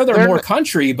 I mean, I know they're more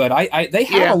country, but they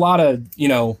have a lot of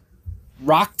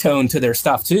rock tone to their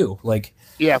stuff too. Like,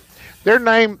 their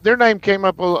name came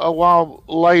up a while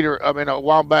later. I mean, a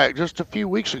while back, just a few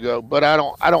weeks ago. But I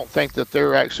don't think that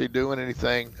they're actually doing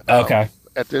anything.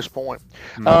 At this point,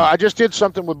 I just did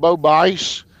something with Bo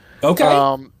Bice. Okay.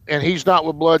 And he's not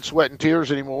with Blood, Sweat, and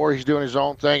Tears anymore. He's doing his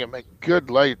own thing. I mean,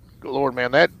 good Lord,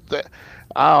 man,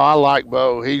 I like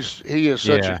Bo. He is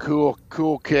such a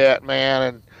cool cat,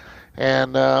 man,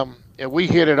 and we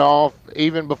hit it off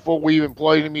even before we even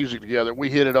played the music together. We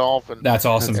hit it off, and that's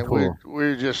awesome. And cool.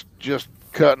 We're just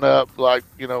cutting up like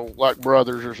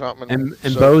brothers or something.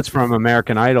 And Bo's from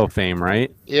American Idol fame, right?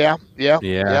 Yeah.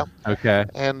 Okay.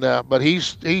 And but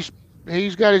he's paid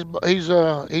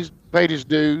his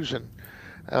dues and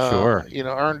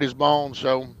earned his bones.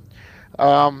 So,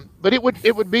 but it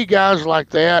would be guys like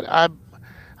that.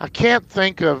 I can't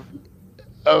think of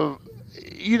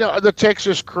the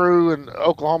Texas crew and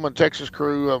Oklahoma and Texas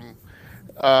crew.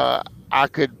 I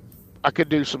could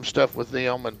do some stuff with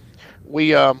them, and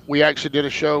we actually did a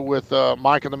show with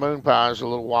Mike and the Moon Pies a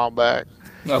little while back,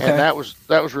 and that was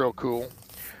real cool.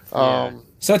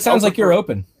 So it sounds like you're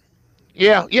open.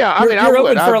 Yeah. You're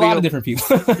open for a lot of different people.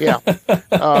 Yeah.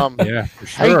 For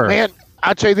sure. Hey man,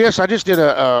 I tell you this, I just did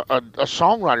a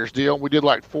songwriters deal. We did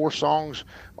like 4 songs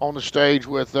on the stage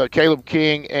with Caleb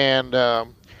King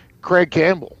and Craig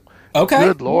Campbell. Okay.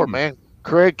 Good Lord, man.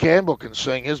 Craig Campbell can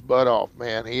sing his butt off,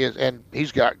 man.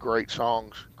 He's got great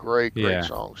songs, great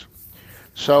songs.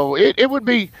 So it'd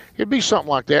be something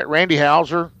like that. Randy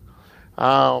Houser,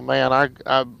 oh man,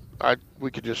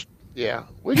 we could just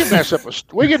we can mess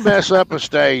up a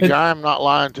stage. I am not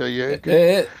lying to you.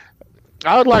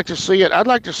 I would like to see it. I'd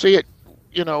like to see it.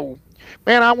 You know,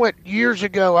 man, I went years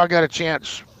ago. I got a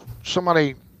chance.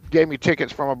 Somebody gave me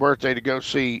tickets for my birthday to go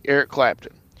see Eric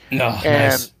Clapton. No,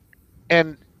 nice.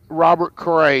 And Robert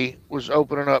Cray was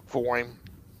opening up for him,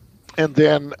 and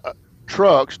then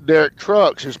Derek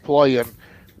Trucks is playing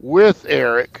with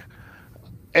Eric,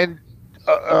 and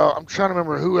I'm trying to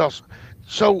remember who else.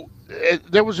 So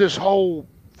there was this whole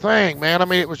thing, man. I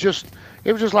mean, it was just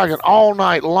like an all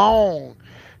night long.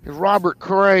 Robert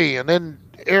Cray, and then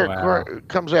Eric Cray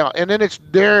comes out, and then it's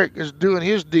Derek is doing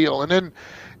his deal, and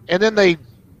then they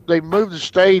move the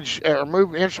stage or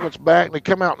move the instruments back, and they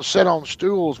come out and sit on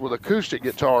stools with acoustic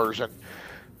guitars, and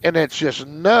it's just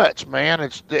nuts, man.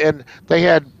 And they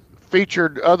had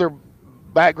featured other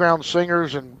background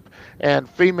singers and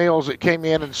females that came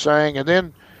in and sang, and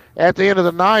then at the end of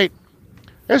the night,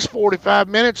 there's 45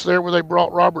 minutes there where they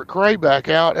brought Robert Cray back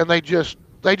out, and they just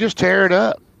tear it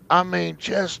up. I mean,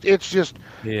 it's just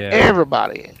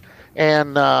everybody,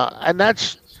 and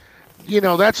that's,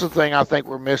 that's the thing I think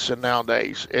we're missing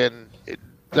nowadays, and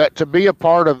that to be a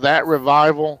part of that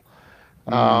revival.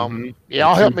 I'll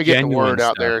help me get the word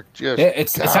out there. It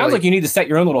sounds like you need to set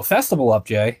your own little festival up,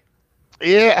 Jay.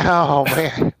 Yeah. Oh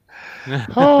man.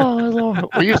 Oh Lord.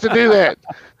 We used to do that.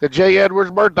 The Jay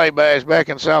Edwards birthday bash back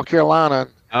in South Carolina.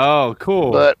 Oh,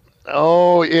 cool. But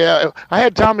oh yeah, I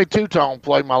had Tommy Two-Tone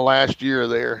play my last year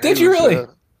there. Did you really?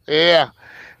 Yeah.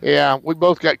 We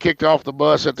both got kicked off the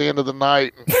bus at the end of the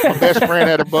night. My best friend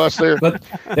had a bus there. But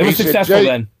they were successful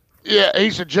then. Yeah,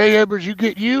 he said, Jay Edwards,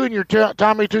 you and your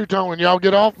Tommy Two-Tone, and y'all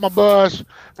get off my bus.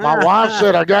 My wife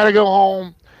said I got to go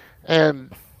home,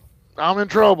 and I'm in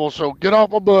trouble, so get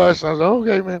off my bus. I said,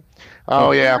 okay, man.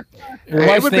 Oh yeah. Your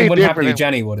wife's name wouldn't happen to be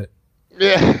Jenny, would it?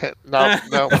 Yeah. No.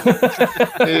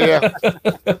 Yeah.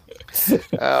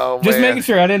 Oh, just making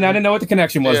sure. I didn't know what the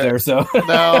connection was there. So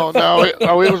no.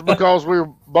 It was because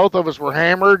both of us were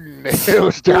hammered, and it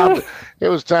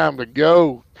was time to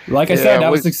go. Like I said,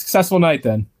 that was a successful night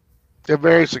then. A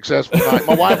very successful night.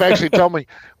 My wife actually told me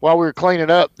while we were cleaning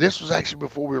up, this was actually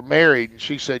before we were married, and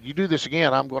she said, you do this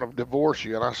again, I'm going to divorce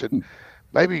you. And I said,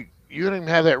 baby, you didn't even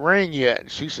have that ring yet.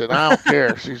 And she said, I don't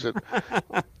care. She said,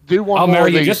 do one I'll more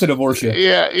marry you these. Just to divorce you.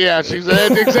 Yeah. She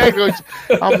said, exactly.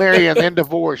 I'll marry you and then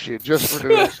divorce you just for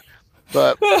doing this.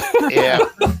 But yeah.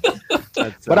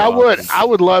 But I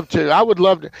would love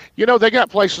to. They got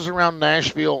places around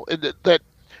Nashville that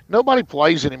nobody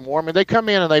plays anymore. I mean, they come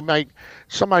in and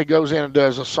somebody goes in and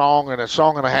does a song and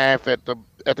a half at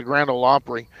the Grand Ole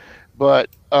Opry, but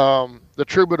the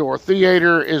Troubadour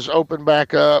Theater is open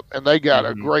back up, and they got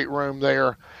a great room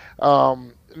there.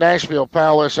 Nashville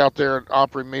Palace out there at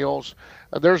Opry Mills.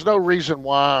 There's no reason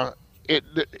why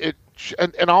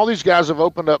and all these guys have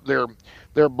opened up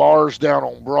their bars down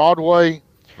on Broadway,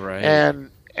 right?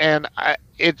 And I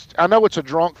know it's a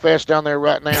drunk fest down there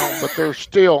right now, but there's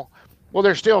still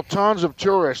tons of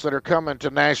tourists that are coming to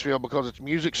Nashville because it's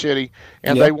Music City,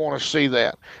 and they want to see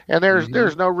that. And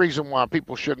there's no reason why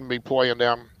people shouldn't be playing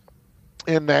down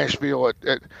in Nashville at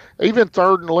even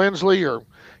 3rd and Lindsley, or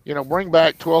bring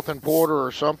back 12th and Porter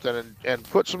or something, and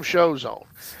put some shows on,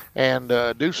 and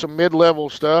do some mid-level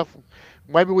stuff.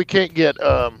 Maybe we can't get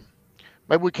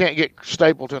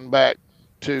Stapleton back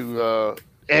to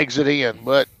exit in,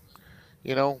 but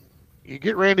you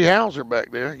get Randy Houser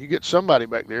back there, you get somebody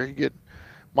back there, you get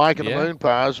Mike and the Moon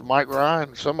Pies, Mike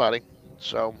Ryan, somebody.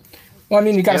 So, well, I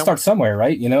mean, you got to start somewhere,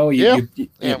 right? You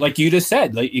like you just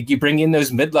said, like you bring in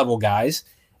those mid-level guys,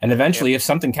 and eventually, if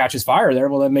something catches fire there,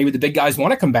 well, then maybe the big guys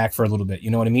want to come back for a little bit. You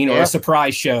know what I mean? Or a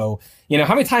surprise show.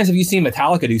 How many times have you seen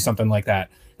Metallica do something like that?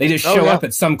 They just show up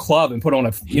at some club and put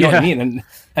on you know what I mean,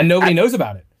 and nobody knows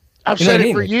about it. I've said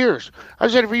it for years.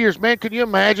 Man, can you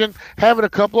imagine having a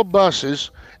couple of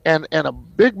buses and a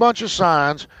big bunch of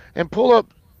signs and pull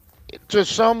up to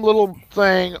some little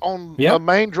thing on a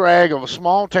main drag of a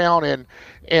small town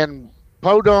in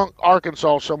Podunk,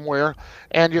 Arkansas somewhere,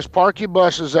 and just park your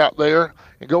buses out there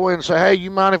and go in and say, hey,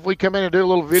 you mind if we come in and do a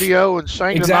little video and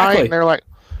sing tonight? And they're like,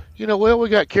 well, we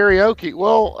got karaoke.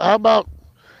 Well, how about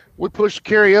we push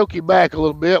karaoke back a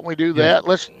little bit. And we do that.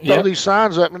 Let's throw these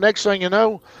signs up. And the next thing you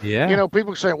know,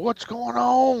 people say, "What's going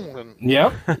on?" And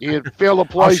you fill the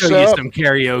place I'll show up. you some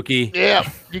karaoke. Yeah,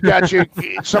 you got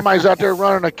somebody's out there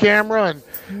running a camera,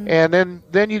 and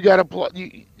then you got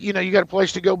you got a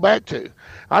place to go back to.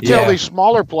 I tell these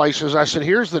smaller places, I said,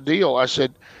 here's the deal. I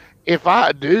said, if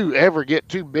I do ever get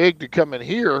too big to come in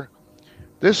here,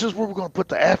 this is where we're going to put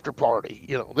the after party.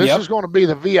 This is going to be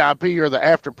the VIP or the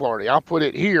after party. I'll put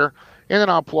it here, and then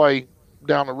I'll play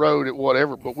down the road at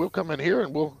whatever. But we'll come in here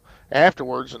and we'll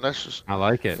afterwards, and that's just. I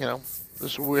like it. This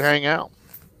is where we hang out.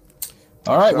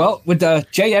 All right. So, well, with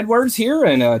Jay Edwards here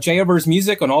and Jay Edwards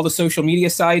Music on all the social media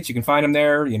sites, you can find him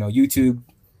there. YouTube,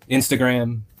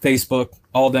 Instagram, Facebook,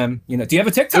 all of them. Do you have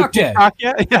a TikTok, Jay? TikTok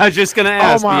yet? Yeah, I was just gonna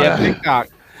ask. Oh my. Do you have TikTok?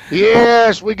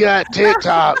 Yes, we got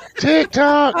TikTok.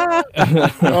 TikTok.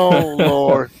 Oh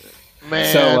Lord,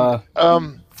 man. So,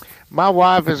 my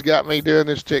wife has got me doing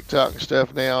this TikTok and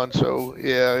stuff now, and so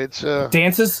it's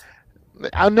dances.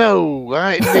 I know.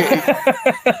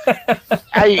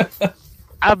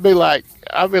 I'd be like,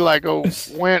 oh,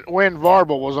 when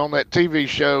Varble was on that TV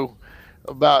show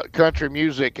about country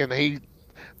music, and they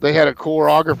had a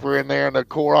choreographer in there, and the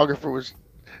choreographer was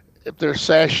up there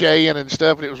sashaying and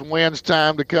stuff, and it was Wynn's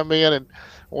time to come in, and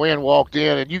Wynn walked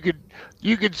in, and you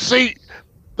could see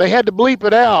they had to bleep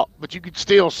it out, but you could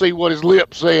still see what his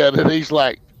lips said, and he's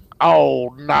like,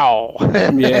 "Oh no!"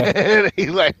 And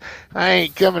he's like, "I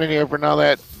ain't coming in here for none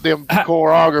of them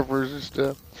choreographers and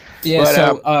stuff."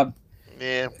 Yeah. But,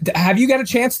 yeah. Have you got a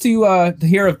chance to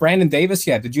hear of Brandon Davis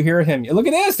yet? Did you hear him? Look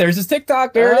at this. There's his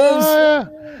TikTok. There it is.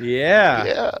 Yeah.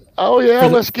 Yeah. Oh, yeah.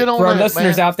 Let's get on for that, our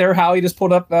listeners out there, Howie just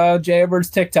pulled up Jay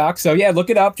Edwards TikTok. So, yeah, look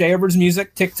it up. Jay Edwards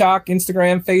Music, TikTok,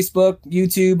 Instagram, Facebook,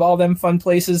 YouTube, all them fun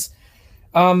places.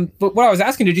 But what I was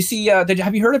asking, did you see,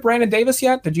 have you heard of Brandon Davis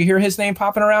yet? Did you hear his name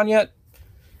popping around yet?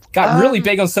 Got really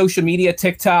big on social media,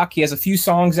 TikTok. He has a few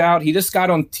songs out. He just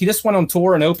went on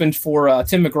tour and opened for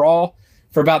Tim McGraw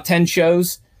for about 10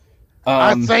 shows.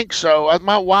 I think so.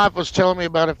 My wife was telling me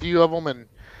about a few of them,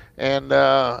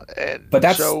 but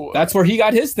that's where he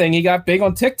got his thing. He got big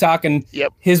on TikTok, and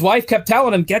his wife kept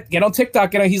telling him, get on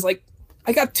TikTok. He's like,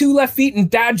 I got 2 left feet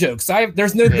and dad jokes.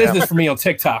 There's no business for me on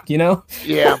TikTok, Yeah.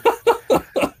 But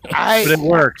it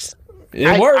works.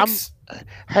 It works.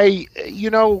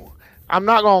 I'm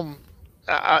not going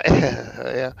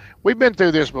to, we've been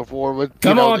through this before. With,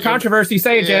 Come on, controversy.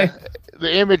 Say it, Jay.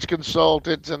 The image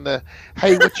consultants and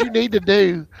what you need to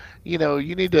do,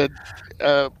 you need to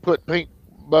put pink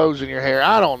bows in your hair.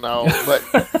 I don't know, but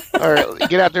or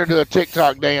get out there and do a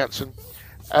TikTok dance. And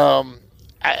I'm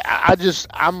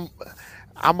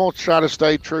gonna try to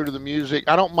stay true to the music.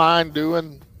 I don't mind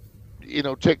doing,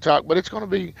 TikTok, but it's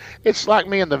like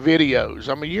me in the videos.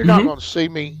 I mean, you're not gonna see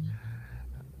me.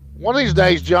 One of these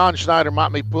days, John Schneider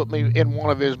might put me in one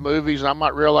of his movies, and I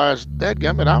might realize,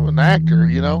 dadgummit, I'm an actor.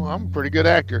 I'm a pretty good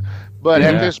actor. But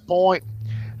at this point,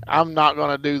 I'm not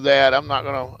going to do that. I'm not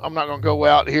going to go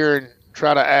out here and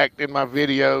try to act in my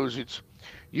videos.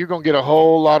 You're going to get a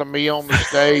whole lot of me on the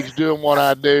stage doing what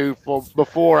I do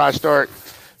before I start,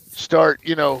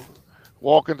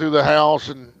 walking through the house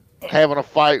and having a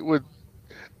fight with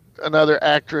another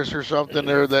actress or something,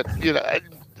 or that,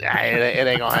 it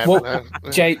ain't gonna happen.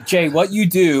 Well, Jay, what you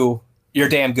do, you're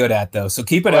damn good at, though. So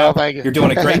keep it up. Thank you. You're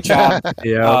doing a great job.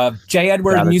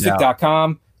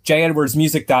 JayEdwardsMusic.com,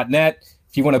 JayEdwardsMusic.net.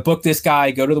 If you want to book this guy,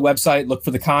 go to the website, look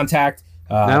for the contact.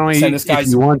 Not only send this guy if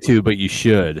you want to, but you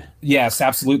should. Yes,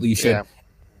 absolutely, you should. Yeah.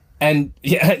 And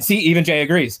see, even Jay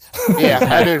agrees. Yeah,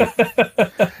 I do.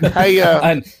 Hey,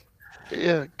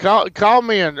 call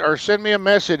me or send me a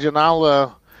message, and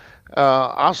I'll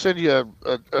send you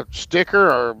a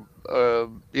sticker or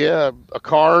a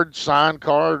card, signed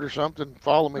card or something.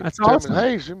 Follow me. That's awesome.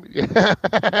 Hey,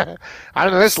 I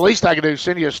don't know. That's the least I can do.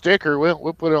 Send you a sticker.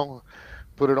 We'll put it on.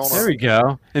 There we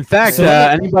go. In fact,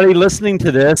 anybody listening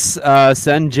to this,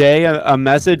 send Jay a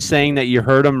message saying that you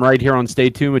heard him right here on Stay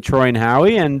Tuned with Troy and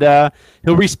Howie, and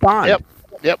he'll respond.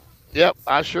 Yep.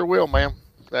 I sure will, ma'am.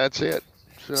 That's it.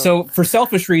 So for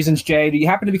selfish reasons, Jay, do you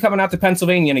happen to be coming out to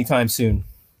Pennsylvania anytime soon?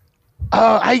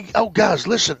 Guys,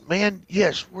 listen, man.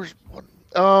 Yes,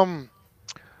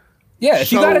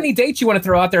 if you got any dates you want to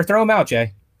throw out there, throw them out,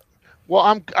 Jay.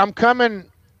 Well, I'm coming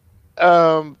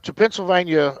to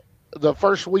Pennsylvania the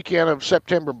first weekend of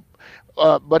September,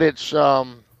 but it's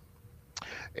the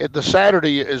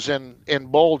Saturday is in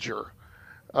Bolger.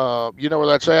 You know where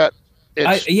that's at?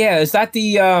 Is that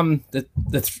the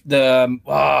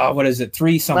what is it?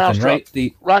 3 something, right?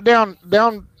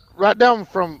 Right down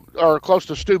from or close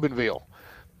to Steubenville.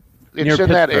 It's in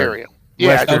that area.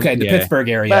 Yeah. Okay, the Pittsburgh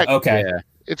area. Okay.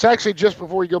 It's actually just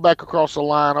before you go back across the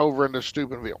line over into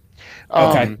Steubenville.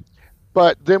 Okay.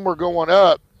 But then we're going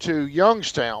up to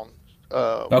Youngstown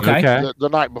the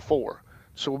night before.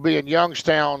 So we'll be in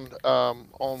Youngstown on.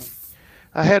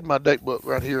 I had my date book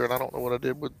right here, and I don't know what I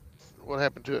did with what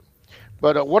happened to it.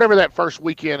 But whatever that first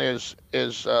weekend is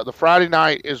the Friday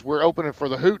night is we're opening for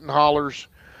the Hootin' Hollers.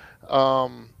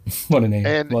 What a name!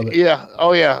 And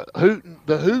the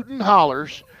Hootin'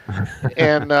 Hollers,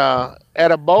 and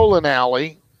at a bowling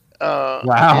alley.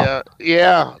 Wow.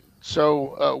 Yeah.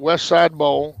 So West Side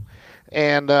Bowl,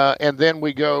 and then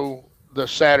we go the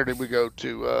Saturday. We go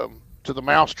to the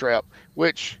Mousetrap,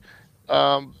 which, you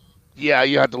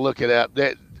have to look it up.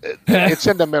 That it's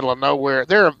in the middle of nowhere.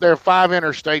 There are 5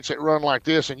 interstates that run like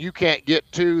this, and you can't get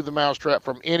to the Mousetrap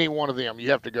from any one of them.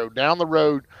 You have to go down the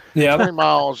road 20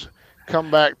 miles, come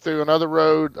back through another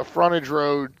road, a frontage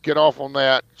road, get off on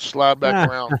that, slide back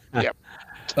around. Yep.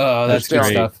 Oh, that's good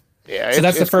stuff. Yeah. So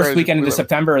that's the first weekend of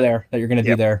September there that you're going to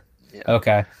do there. Yeah.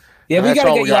 Okay. Yeah, we got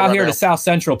to get you out here to South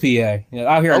Central PA,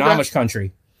 out here in Amish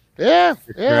country. Yeah,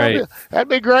 that'd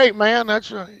be great, man. That's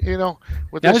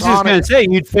with I was just going to say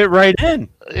you'd fit right in.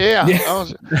 Yeah.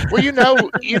 Well, you know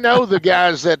the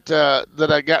guys that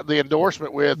I got the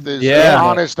endorsement with is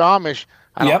Honest Amish.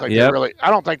 I don't think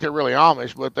they're really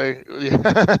Amish, but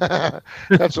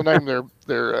that's the name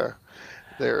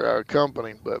their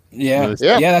company. But yeah,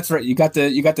 that's right. You got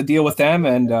to deal with them,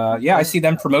 and I see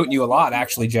them promoting you a lot,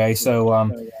 actually, Jay. So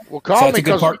call me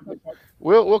because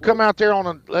we'll come out there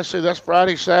on let's see, that's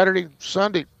Friday, Saturday,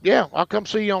 Sunday. Yeah, I'll come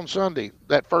see you on Sunday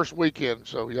that first weekend.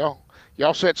 So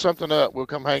y'all set something up. We'll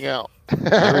come hang out.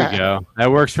 There we go.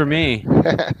 That works for me.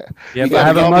 Yeah, I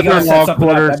have a mother-in-law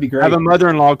quarters. I have a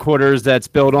mother-in-law quarters that's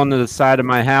built onto the side of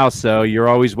my house, so you're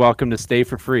always welcome to stay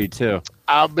for free too.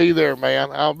 I'll be there, man.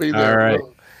 I'll be there. All right.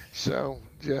 So,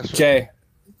 yes, Jay,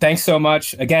 thanks so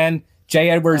much. Again,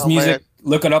 Jay Edwards Music. Man.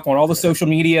 Look it up on all the social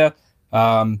media.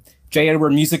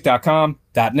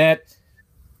 JayEdwardMusic.com.net.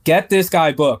 Get this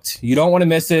guy booked. You don't want to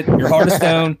miss it. Your Heart of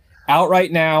Stone out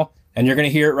right now, and you're going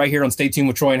to hear it right here on Stay Tuned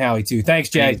with Troy and Howie too. Thanks,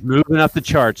 Jay. He's moving up the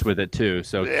charts with it too.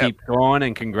 So keep going,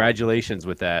 and congratulations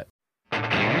with that.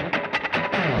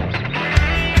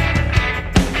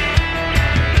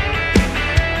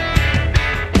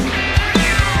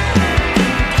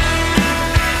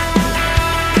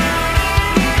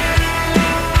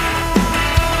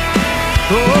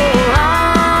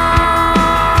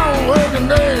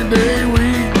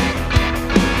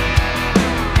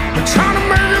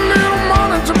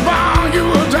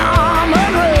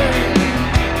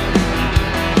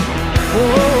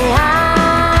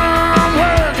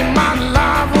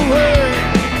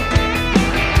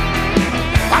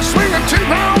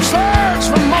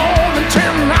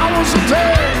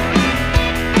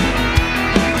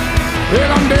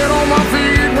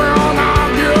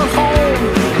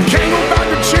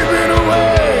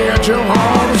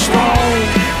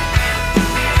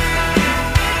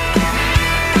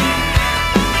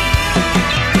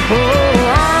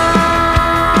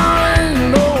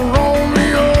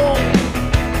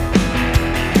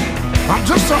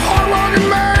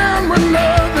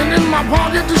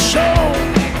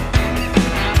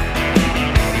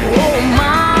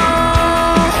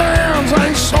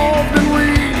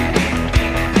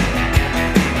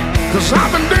 I've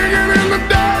been digging in the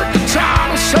dark to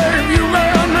try to save you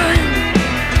and me.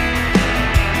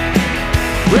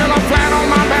 Well, I'm flat on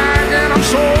my back and I'm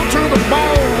sore to the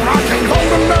bone. I can't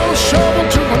hold another shovel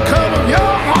to uncover your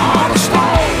heart of stone.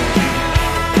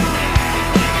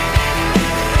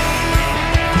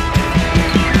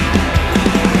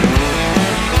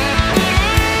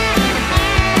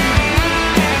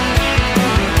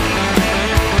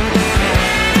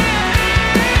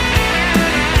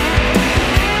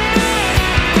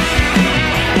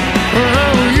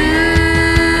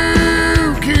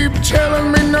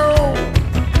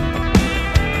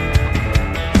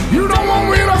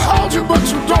 But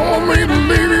you don't want me to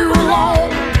leave you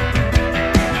alone.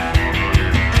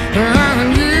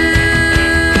 And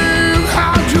you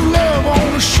hide your love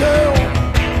on the shelf.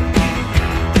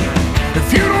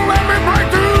 If you don't let me break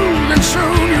through, then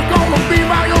soon you're gonna be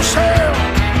by yourself.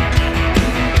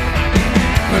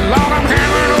 And Lord, I'm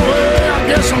hammering away. I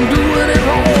guess I'm doing it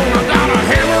wrong. I got a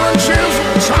hammer and chisel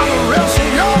trying to wrestle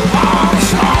your heart of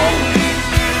stone.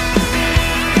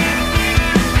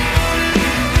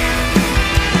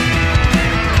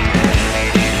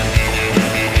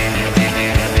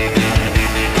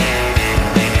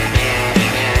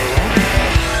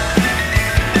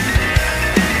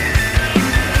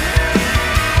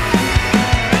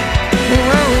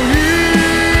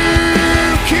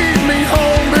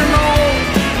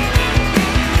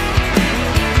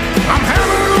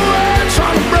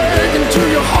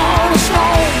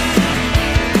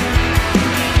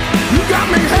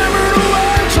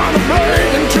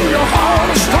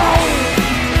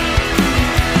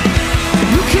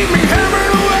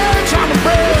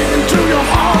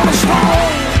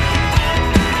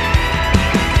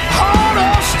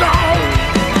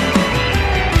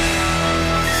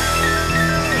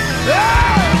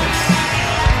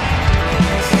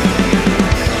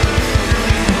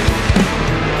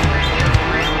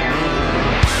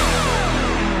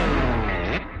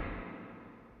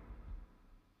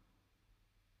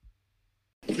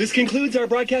 This concludes our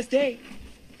broadcast day.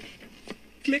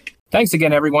 Click. Thanks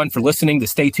again, everyone, for listening to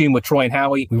Stay Tuned with Troy and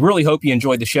Howie. We really hope you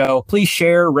enjoyed the show. Please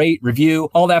share, rate,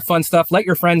 review, all that fun stuff. Let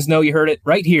your friends know you heard it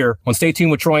right here on Stay Tuned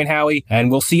with Troy and Howie,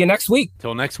 and we'll see you next week.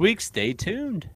 Till next week, stay tuned.